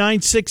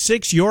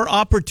 284-5966. Your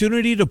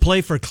opportunity to play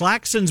for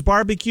Claxon's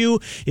Barbecue.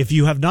 If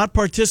you have not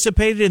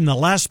participated in the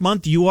last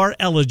month, you are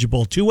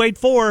eligible.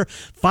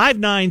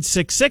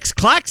 284-5966,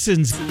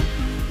 Claxon's.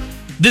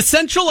 The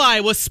Central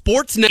Iowa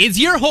Sports Net is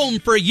your home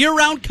for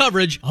year-round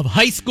coverage of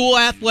high school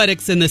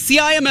athletics in the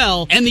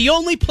CIML and the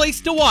only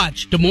place to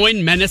watch Des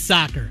Moines Menace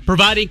Soccer.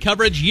 Providing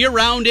coverage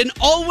year-round and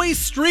always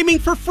streaming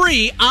for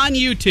free on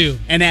YouTube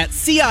and at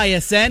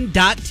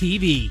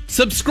CISN.TV.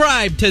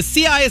 Subscribe to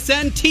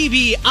CISN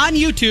TV on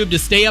YouTube to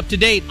stay up to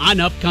date on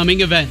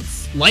upcoming events.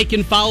 Like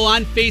and follow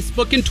on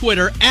Facebook and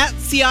Twitter at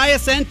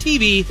CISN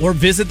TV or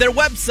visit their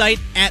website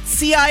at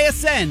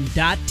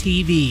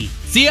CISN.TV.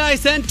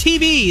 CISN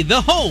TV,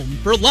 the home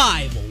for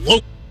live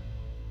local.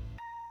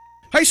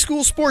 High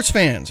school sports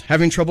fans,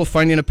 having trouble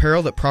finding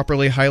apparel that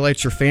properly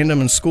highlights your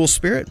fandom and school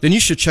spirit? Then you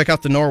should check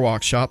out the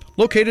Norwalk Shop,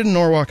 located in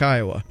Norwalk,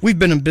 Iowa. We've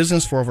been in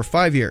business for over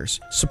 5 years,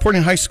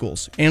 supporting high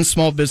schools and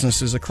small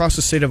businesses across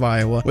the state of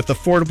Iowa with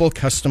affordable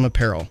custom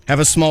apparel. Have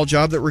a small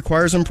job that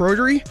requires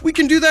embroidery? We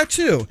can do that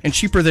too, and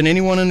cheaper than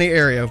anyone in the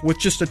area with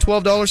just a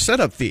 $12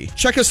 setup fee.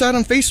 Check us out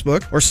on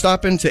Facebook or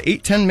stop into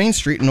 810 Main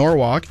Street in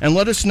Norwalk and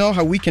let us know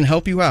how we can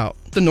help you out.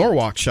 The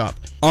Norwalk Shop.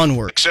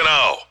 Onward.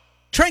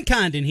 Trent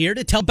Condon here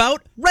to tell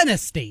about Rent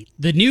Estate,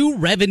 the new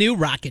revenue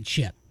rocket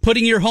ship.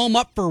 Putting your home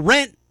up for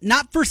rent,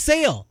 not for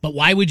sale. But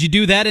why would you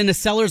do that in a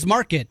seller's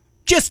market?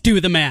 Just do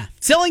the math.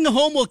 Selling a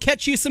home will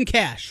catch you some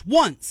cash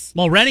once,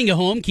 while renting a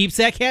home keeps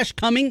that cash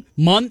coming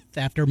month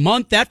after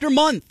month after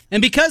month.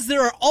 And because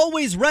there are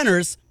always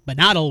renters, but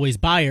not always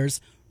buyers,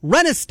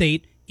 Rent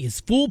Estate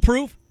is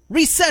foolproof,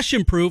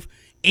 recession-proof,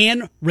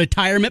 and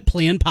retirement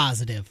plan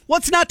positive.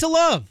 What's not to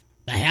love?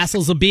 The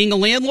hassles of being a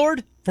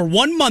landlord for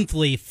one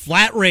monthly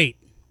flat rate.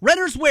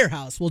 Renter's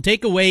Warehouse will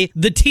take away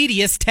the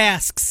tedious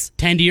tasks.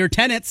 Tend to your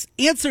tenants,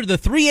 answer the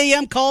 3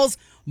 a.m. calls,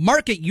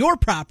 market your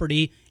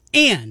property,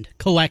 and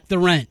collect the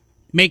rent.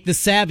 Make the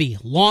savvy,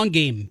 long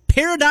game,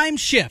 paradigm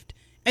shift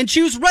and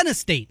choose Rent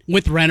Estate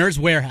with Renter's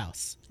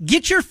Warehouse.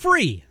 Get your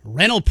free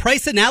rental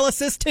price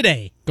analysis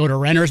today. Go to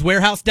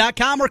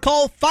renterswarehouse.com or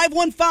call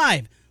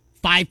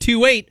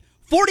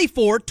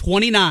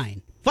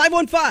 515-528-4429.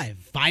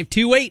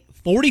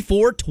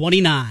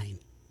 515-528-4429.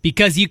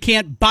 Because you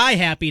can't buy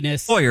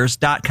happiness.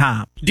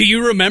 Lawyers.com. Do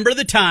you remember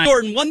the time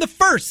Jordan won the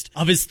first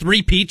of his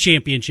 3-peat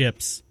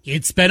championships?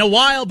 It's been a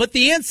while, but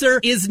the answer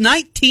is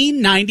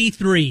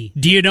 1993.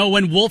 Do you know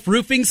when Wolf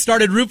Roofing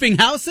started roofing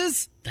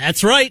houses?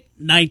 That's right,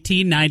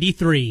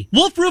 1993.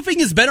 Wolf Roofing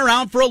has been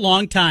around for a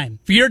long time.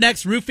 For your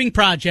next roofing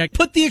project,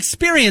 put the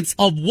experience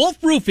of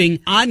Wolf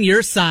Roofing on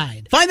your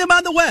side. Find them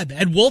on the web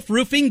at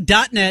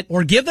wolfroofing.net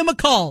or give them a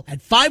call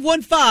at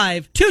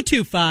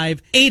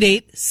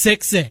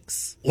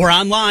 515-225-8866. Or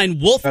online,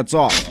 Wolf. That's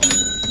all.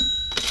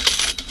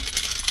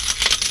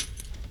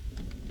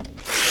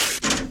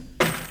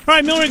 All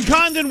right, Miller and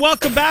Condon,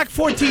 welcome back.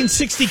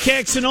 1460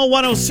 KXNO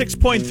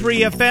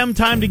 106.3 FM.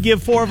 Time to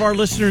give 4 of our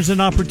listeners an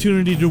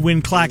opportunity to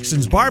win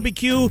Claxon's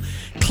barbecue.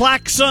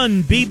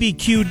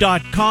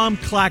 ClaxonBBQ.com.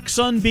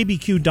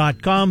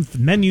 ClaxonBBQ.com.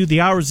 Menu,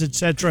 the hours,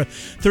 etc.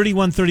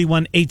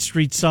 3131 8th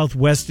Street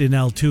Southwest in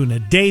Altoona.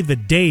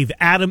 David, Dave,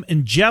 Adam,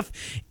 and Jeff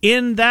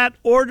in that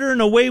order.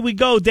 And away we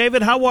go.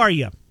 David, how are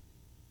you?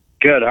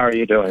 Good. How are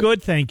you doing?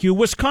 Good, thank you.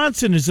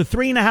 Wisconsin is a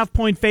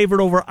 3.5-point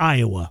favorite over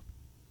Iowa.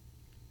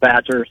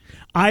 Badgers.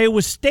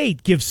 Iowa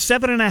State gives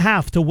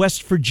 7.5 to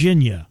West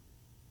Virginia.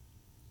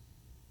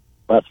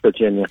 West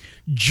Virginia.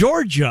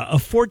 Georgia, a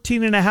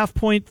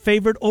 14.5-point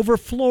favorite over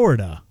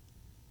Florida.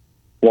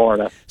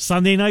 Florida.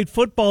 Sunday Night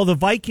Football, the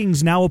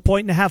Vikings now a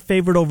 1.5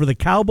 favorite over the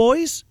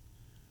Cowboys.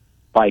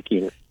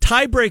 Vikings.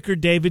 Tiebreaker,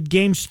 David,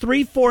 games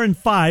 3, 4, and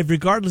 5,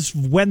 regardless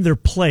of when they're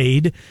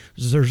played.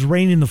 There's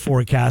rain in the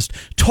forecast.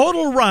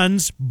 Total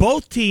runs,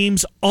 both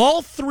teams,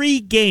 all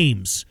 3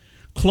 games.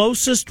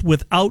 Closest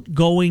without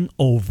going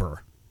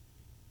over.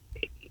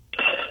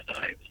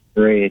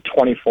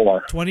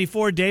 24.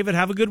 24. David,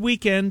 have a good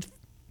weekend.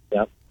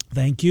 Yep.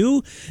 Thank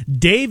you.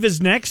 Dave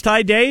is next.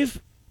 Hi, Dave.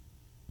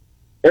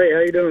 Hey, how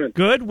you doing?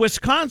 Good.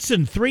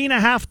 Wisconsin,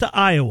 3.5 to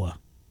Iowa.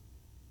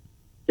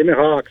 Give me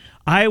Hawks.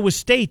 Iowa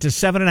State, a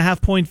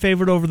 7.5-point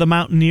favorite over the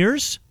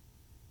Mountaineers.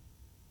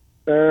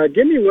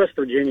 Give me West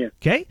Virginia.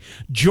 Okay.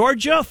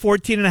 Georgia,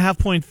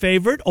 14.5-point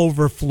favorite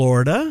over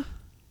Florida.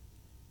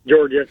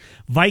 Georgia.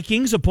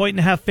 Vikings, a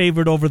 1.5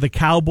 favorite over the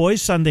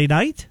Cowboys Sunday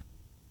night.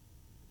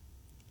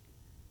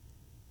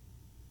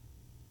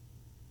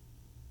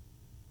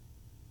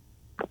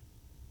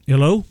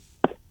 Hello?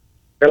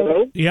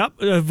 Hello? Yep.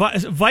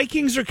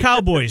 Vikings or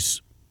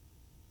Cowboys?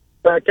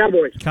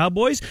 Cowboys.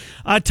 Cowboys.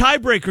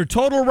 Tiebreaker,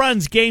 total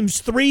runs,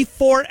 games 3,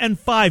 4, and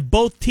 5.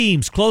 Both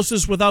teams,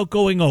 closest without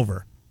going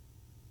over.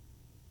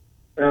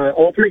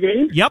 All 3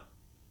 games? Yep.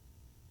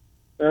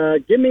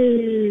 Give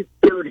me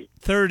 30.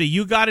 30.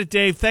 You got it,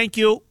 Dave. Thank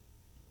you. All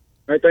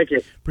right, thank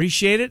you.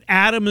 Appreciate it.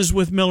 Adam is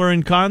with Miller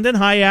and Condon.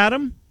 Hi,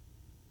 Adam.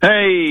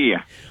 Hey.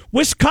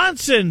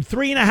 Wisconsin,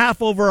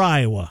 3.5 over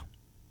Iowa.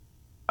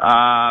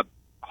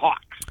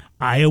 Hawks.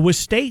 Iowa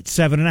State,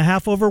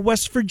 7.5 over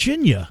West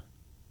Virginia.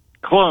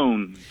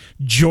 Clones.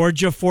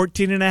 Georgia,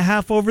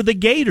 14.5 over the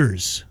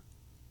Gators.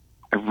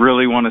 I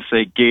really want to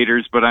say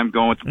Gators, but I'm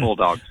going with the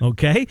Bulldogs.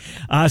 Okay.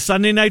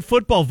 Sunday Night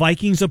Football,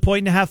 Vikings, a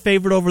 1.5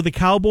 favorite over the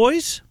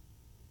Cowboys.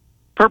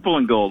 Purple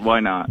and gold,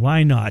 why not?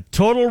 Why not?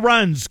 Total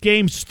runs,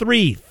 games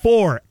 3,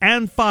 4,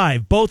 and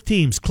 5. Both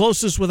teams,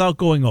 closest without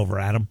going over,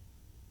 Adam.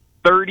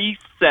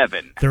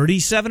 37.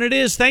 37 it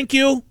is. Thank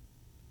you.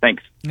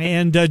 Thanks.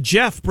 And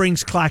Jeff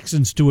brings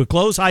Claxons to a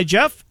close. Hi,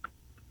 Jeff.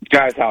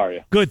 Guys, how are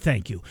you? Good,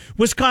 thank you.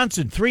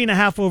 Wisconsin,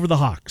 3.5 over the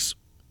Hawks.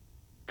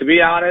 To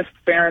be honest,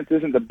 Ferentz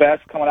isn't the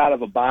best coming out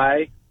of a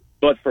bye,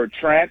 but for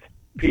Trent,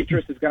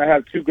 Petrus is going to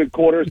have 2 good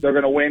quarters. They're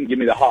going to win. Give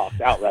me the Hawks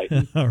outright.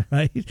 All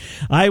right.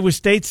 Iowa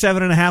State,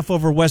 7.5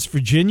 over West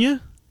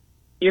Virginia.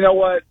 You know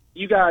what?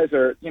 You guys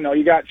are,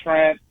 you got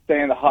Trent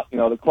saying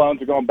the Clones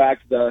are going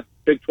back to the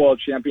Big 12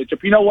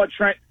 championship. You know what,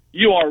 Trent?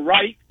 You are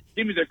right.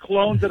 Give me the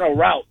Clones in a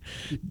rout.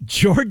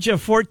 Georgia,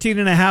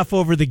 14.5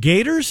 over the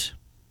Gators.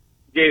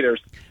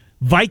 Gators.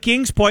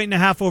 Vikings,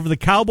 1.5 over the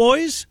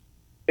Cowboys.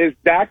 Is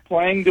Dak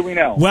playing? Do we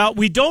know? Well,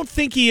 we don't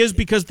think he is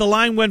because the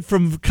line went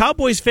from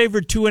Cowboys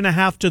favored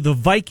 2.5 to the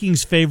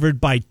Vikings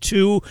favored by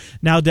 2,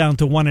 now down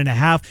to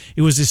 1.5.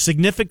 It was a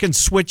significant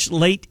switch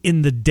late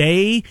in the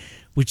day,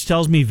 which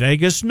tells me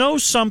Vegas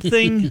knows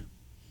something.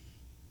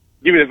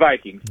 Give me the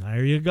Vikings.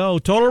 There you go.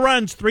 Total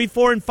runs, 3,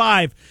 4, and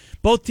 5.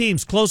 Both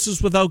teams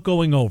closest without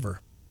going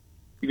over.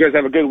 You guys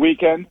have a good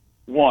weekend.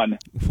 1.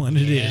 1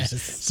 it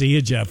is. See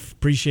you, Jeff.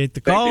 Appreciate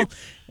the call.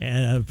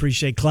 And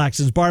appreciate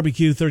Claxon's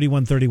Barbecue,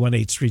 3131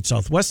 8th Street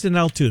Southwest in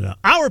Altoona.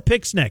 Our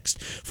picks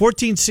next.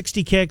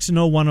 1460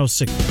 KXNO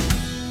 106.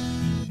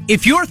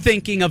 If you're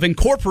thinking of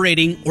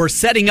incorporating or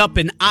setting up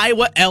an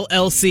Iowa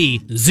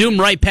LLC, zoom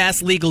right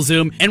past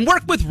LegalZoom and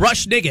work with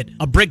Rush Niggett,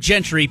 a Brick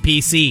Gentry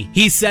PC.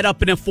 He's set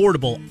up an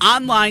affordable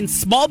online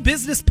small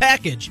business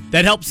package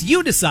that helps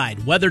you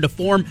decide whether to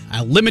form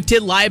a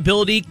limited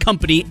liability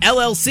company,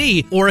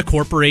 LLC, or a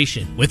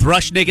corporation. With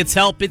Rush Niggett's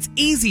help, it's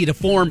easy to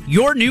form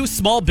your new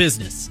small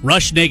business.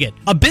 Rush Niggett,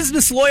 a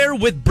business lawyer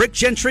with Brick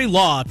Gentry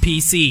Law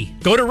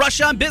PC. Go to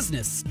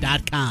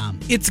rushonbusiness.com.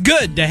 It's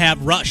good to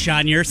have Rush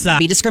on your side.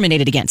 Be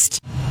discriminated against.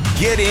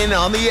 Get in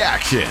on the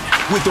action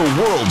with the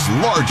world's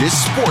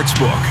largest sports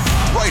book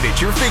right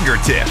at your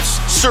fingertips.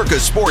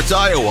 Circa Sports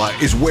Iowa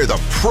is where the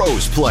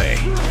pros play.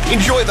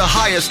 Enjoy the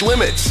highest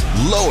limits,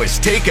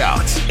 lowest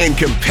takeouts, and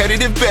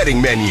competitive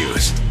betting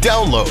menus.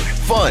 Download,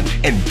 fund,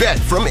 and bet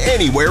from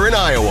anywhere in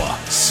Iowa.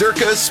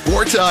 Circa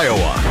Sports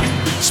Iowa.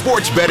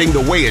 Sports betting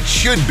the way it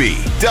should be.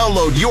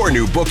 Download your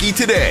new bookie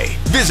today.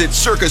 Visit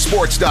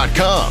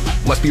circasports.com.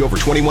 Must be over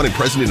 21 and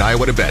present in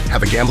Iowa to bet.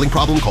 Have a gambling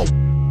problem? Call.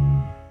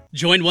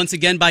 Joined once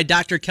again by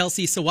Dr.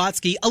 Kelsey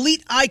Sawatsky,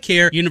 Elite Eye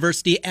Care,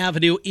 University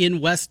Avenue in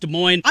West Des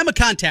Moines. I'm a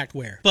contact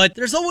wearer, but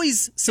there's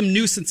always some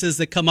nuisances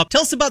that come up.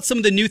 Tell us about some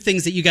of the new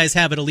things that you guys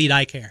have at Elite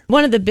Eye Care.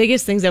 One of the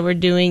biggest things that we're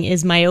doing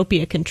is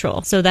myopia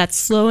control. So that's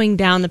slowing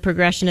down the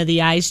progression of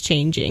the eyes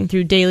changing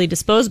through daily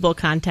disposable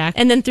contact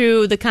and then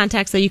through the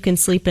contacts that you can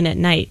sleep in at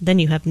night. Then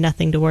you have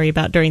nothing to worry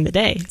about during the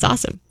day. It's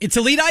awesome. It's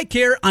Elite Eye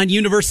Care on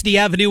University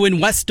Avenue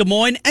in West Des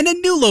Moines and a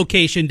new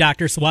location,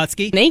 Dr.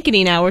 Sawatsky. In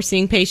Ankeny now we're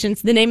seeing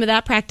patients. The name of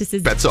that practice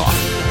is Bets off.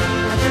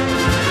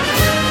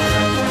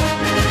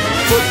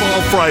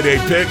 Football Friday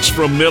picks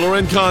from Miller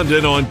and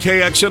Condon on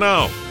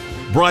KXNO.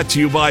 Brought to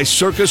you by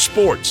Circa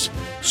Sports.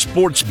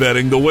 Sports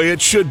betting the way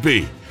it should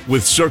be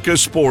with Circa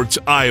Sports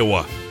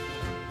Iowa.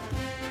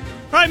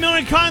 All right, Miller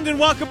and Condon,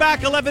 welcome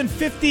back.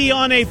 11:50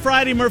 on a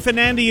Friday. Murph and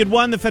Andy had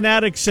won. The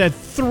Fanatics at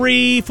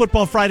 3.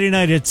 Football Friday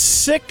night at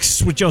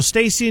 6 with Joe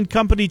Stacy and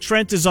company.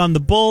 Trent is on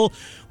the Bull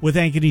with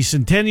Ankeny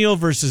Centennial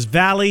versus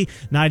Valley.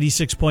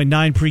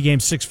 96.9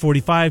 pregame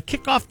 6:45.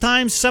 Kickoff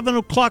time 7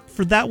 o'clock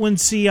for that one.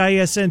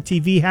 CISN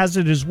TV has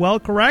it as well,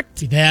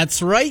 correct?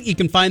 That's right. You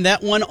can find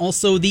that one.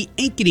 Also, the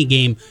Ankeny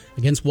game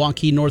against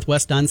Waukee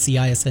Northwest on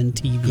CISN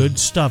TV. Good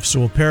stuff.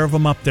 So a pair of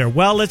them up there.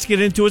 Well, let's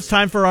get into it. It's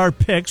time for our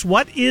picks.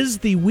 What is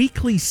the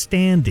weekly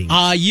standing?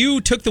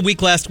 You took the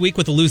week last week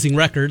with a losing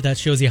record. That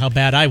shows you how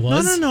bad I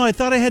was. No. I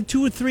thought I had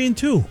 2 and 3 and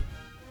 2.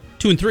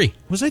 2 and 3.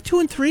 Was I 2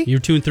 and 3? You're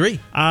 2 and 3.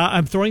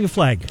 I'm throwing a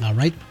flag. All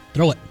right,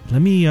 throw it.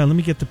 Let me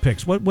get the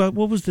picks. What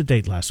was the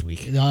date last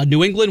week?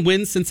 New England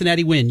wins,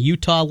 Cincinnati win,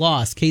 Utah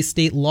loss,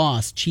 K-State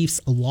loss, Chiefs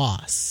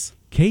loss.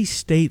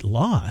 K-State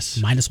loss?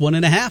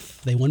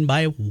 -1.5. They won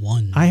by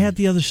 1. I had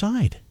the other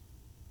side.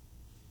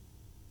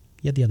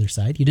 You had the other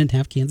side. You didn't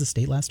have Kansas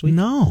State last week?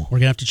 No. We're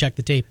going to have to check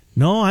the tape.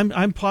 No,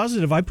 I'm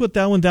positive. I put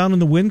that one down in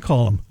the win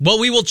column. Well,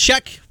 we will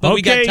check, but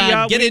we got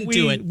time. Get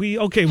into it. We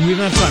don't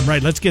have time.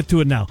 Right, let's get to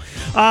it now.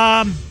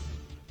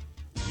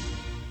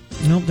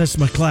 Nope, that's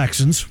my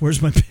Claxons.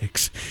 Where's my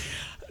picks?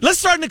 Let's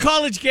start in the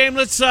college game.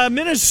 Let's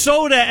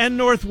Minnesota and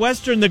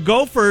Northwestern. The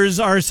Gophers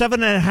are a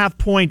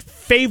 7.5-point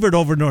favorite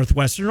over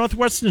Northwestern.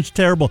 Northwestern's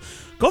terrible.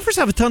 Gophers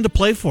have a ton to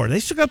play for. They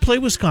still got to play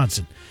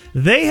Wisconsin.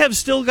 They have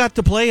still got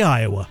to play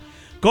Iowa.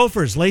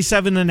 Gophers lay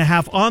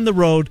 7.5 on the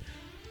road,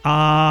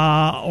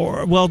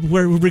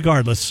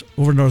 regardless,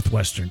 over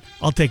Northwestern.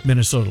 I'll take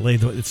Minnesota, lay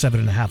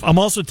 7.5. I'm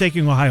also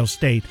taking Ohio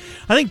State.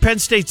 I think Penn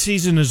State's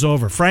season is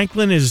over.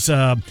 Franklin is,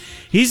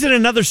 he's in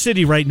another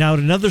city right now, at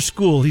another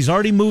school. He's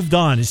already moved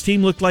on. His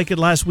team looked like it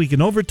last week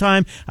in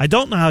overtime. I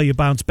don't know how you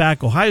bounce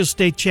back. Ohio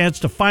State chance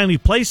to finally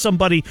play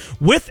somebody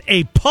with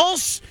a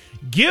pulse.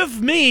 Give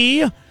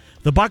me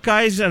the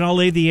Buckeyes, and I'll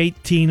lay the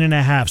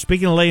 18.5.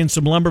 Speaking of laying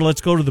some lumber,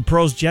 let's go to the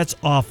pros. Jets,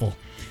 awful.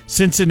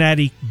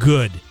 Cincinnati,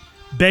 good.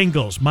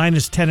 Bengals,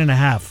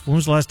 -10.5. When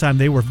was the last time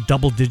they were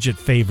double-digit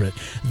favorite?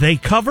 They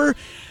cover.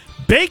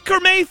 Baker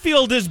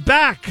Mayfield is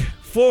back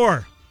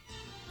for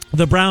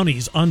the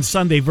Brownies on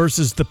Sunday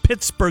versus the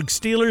Pittsburgh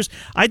Steelers.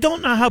 I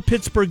don't know how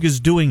Pittsburgh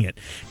is doing it.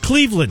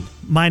 Cleveland,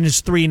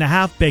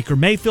 -3.5. Baker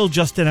Mayfield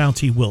just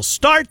announced he will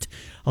start.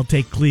 I'll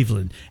take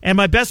Cleveland. And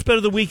my best bet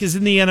of the week is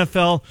in the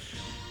NFL.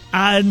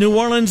 New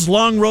Orleans,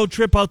 long road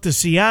trip out to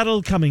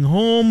Seattle, coming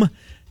home.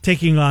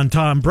 Taking on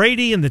Tom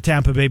Brady and the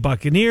Tampa Bay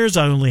Buccaneers.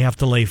 I only have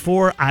to lay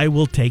 4. I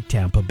will take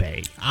Tampa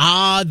Bay.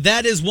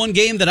 That is one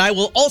game that I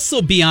will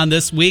also be on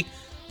this week.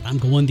 I'm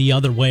going the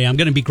other way. I'm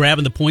going to be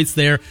grabbing the points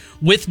there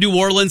with New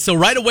Orleans. So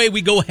right away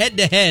we go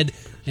head-to-head.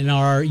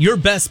 And your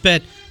best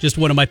bet, just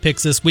one of my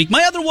picks this week.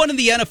 My other one in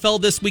the NFL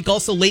this week,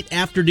 also late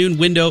afternoon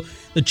window,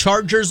 the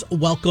Chargers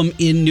welcome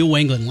in New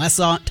England.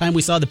 Last time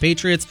we saw the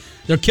Patriots,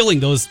 they're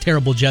killing those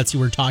terrible Jets you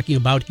were talking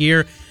about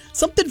here.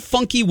 Something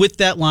funky with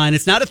that line.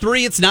 It's not a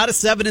 3, it's not a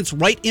 7, it's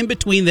right in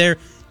between there.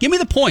 Give me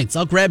the points.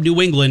 I'll grab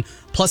New England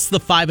plus the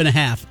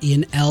 5.5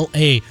 in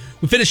L.A.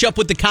 We finish up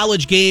with the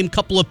college game.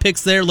 Couple of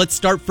picks there. Let's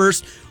start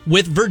first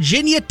with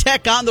Virginia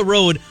Tech on the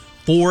road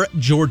for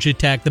Georgia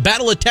Tech. The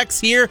Battle of Techs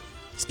here.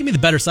 Just give me the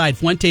better side.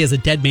 Fuente is a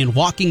dead man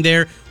walking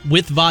there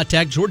with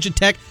Va-Tech. Georgia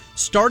Tech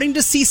starting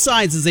to see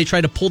signs as they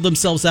try to pull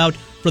themselves out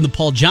from the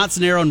Paul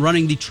Johnson era and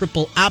running the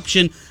triple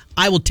option.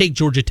 I will take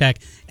Georgia Tech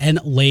and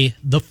lay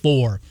the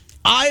 4.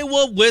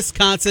 Iowa,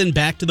 Wisconsin,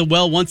 back to the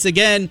well once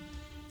again.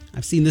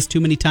 I've seen this too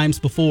many times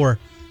before.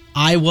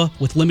 Iowa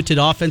with limited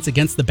offense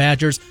against the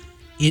Badgers.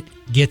 It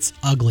gets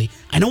ugly.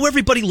 I know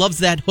everybody loves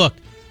that hook.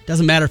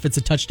 Doesn't matter if it's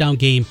a touchdown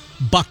game.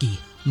 Bucky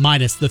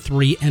minus the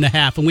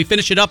 3.5. And we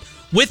finish it up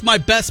with my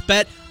best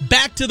bet.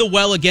 Back to the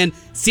well again.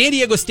 San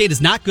Diego State is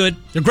not good.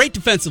 They're great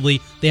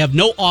defensively. They have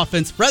no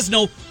offense.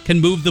 Fresno can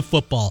move the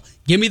football.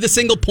 Give me the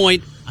single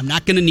point. I'm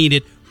not going to need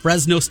it.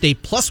 Fresno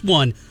State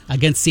 +1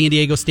 against San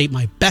Diego State.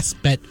 My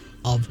best bet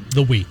of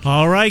the week.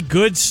 All right,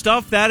 good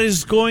stuff. That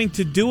is going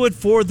to do it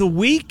for the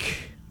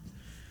week.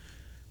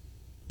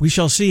 We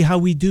shall see how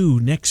we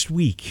do next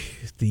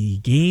week. The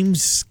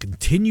games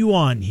continue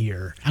on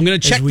here. I'm going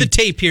to check the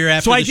tape here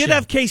after So I the did show.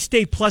 have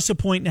K-State plus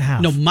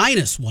 1.5. No,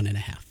 minus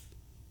 1.5.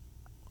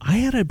 I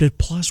had a bit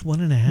plus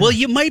 1.5. Well,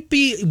 you might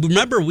be.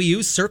 Remember, we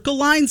use circle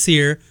lines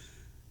here.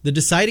 The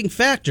deciding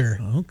factor.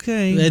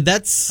 Okay.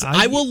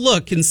 I will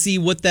look and see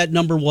what that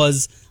number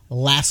was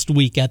last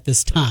week at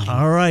this time.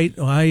 All right.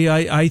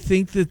 I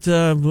think that,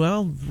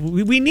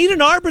 we need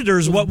an arbiter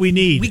is what we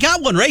need. We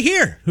got one right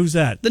here. Who's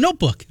that? The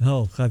Notebook.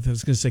 Oh, I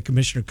was going to say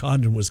Commissioner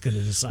Condon was going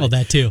to decide. Well,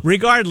 that too.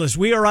 Regardless,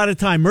 we are out of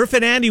time. Murph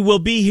and Andy will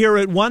be here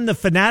at 1. The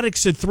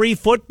Fanatics at 3.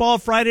 Football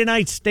Friday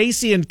night.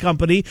 Stacy and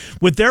company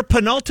with their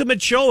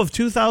penultimate show of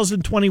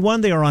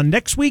 2021. They are on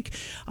next week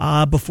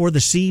before the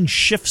scene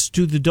shifts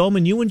to the Dome.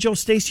 And you and Joe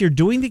Stacy are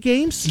doing the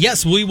games?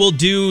 Yes, we will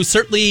do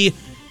certainly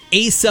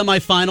a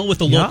semifinal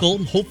with a local,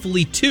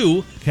 hopefully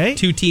 2. Okay.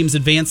 2 teams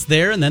advance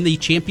there, and then the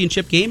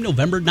championship game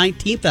November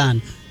 19th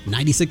on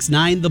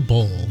 96.9 The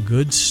Bull.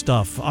 Good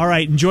stuff. All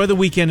right, enjoy the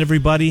weekend,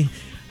 everybody.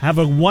 Have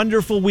a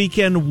wonderful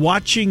weekend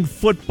watching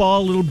football,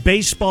 a little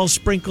baseball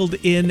sprinkled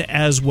in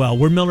as well.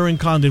 We're Miller and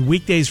Condon,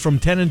 weekdays from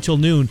 10 until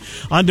noon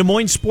on Des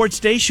Moines Sports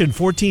Station,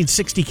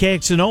 1460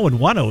 KXNO and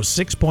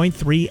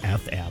 106.3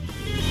 FM.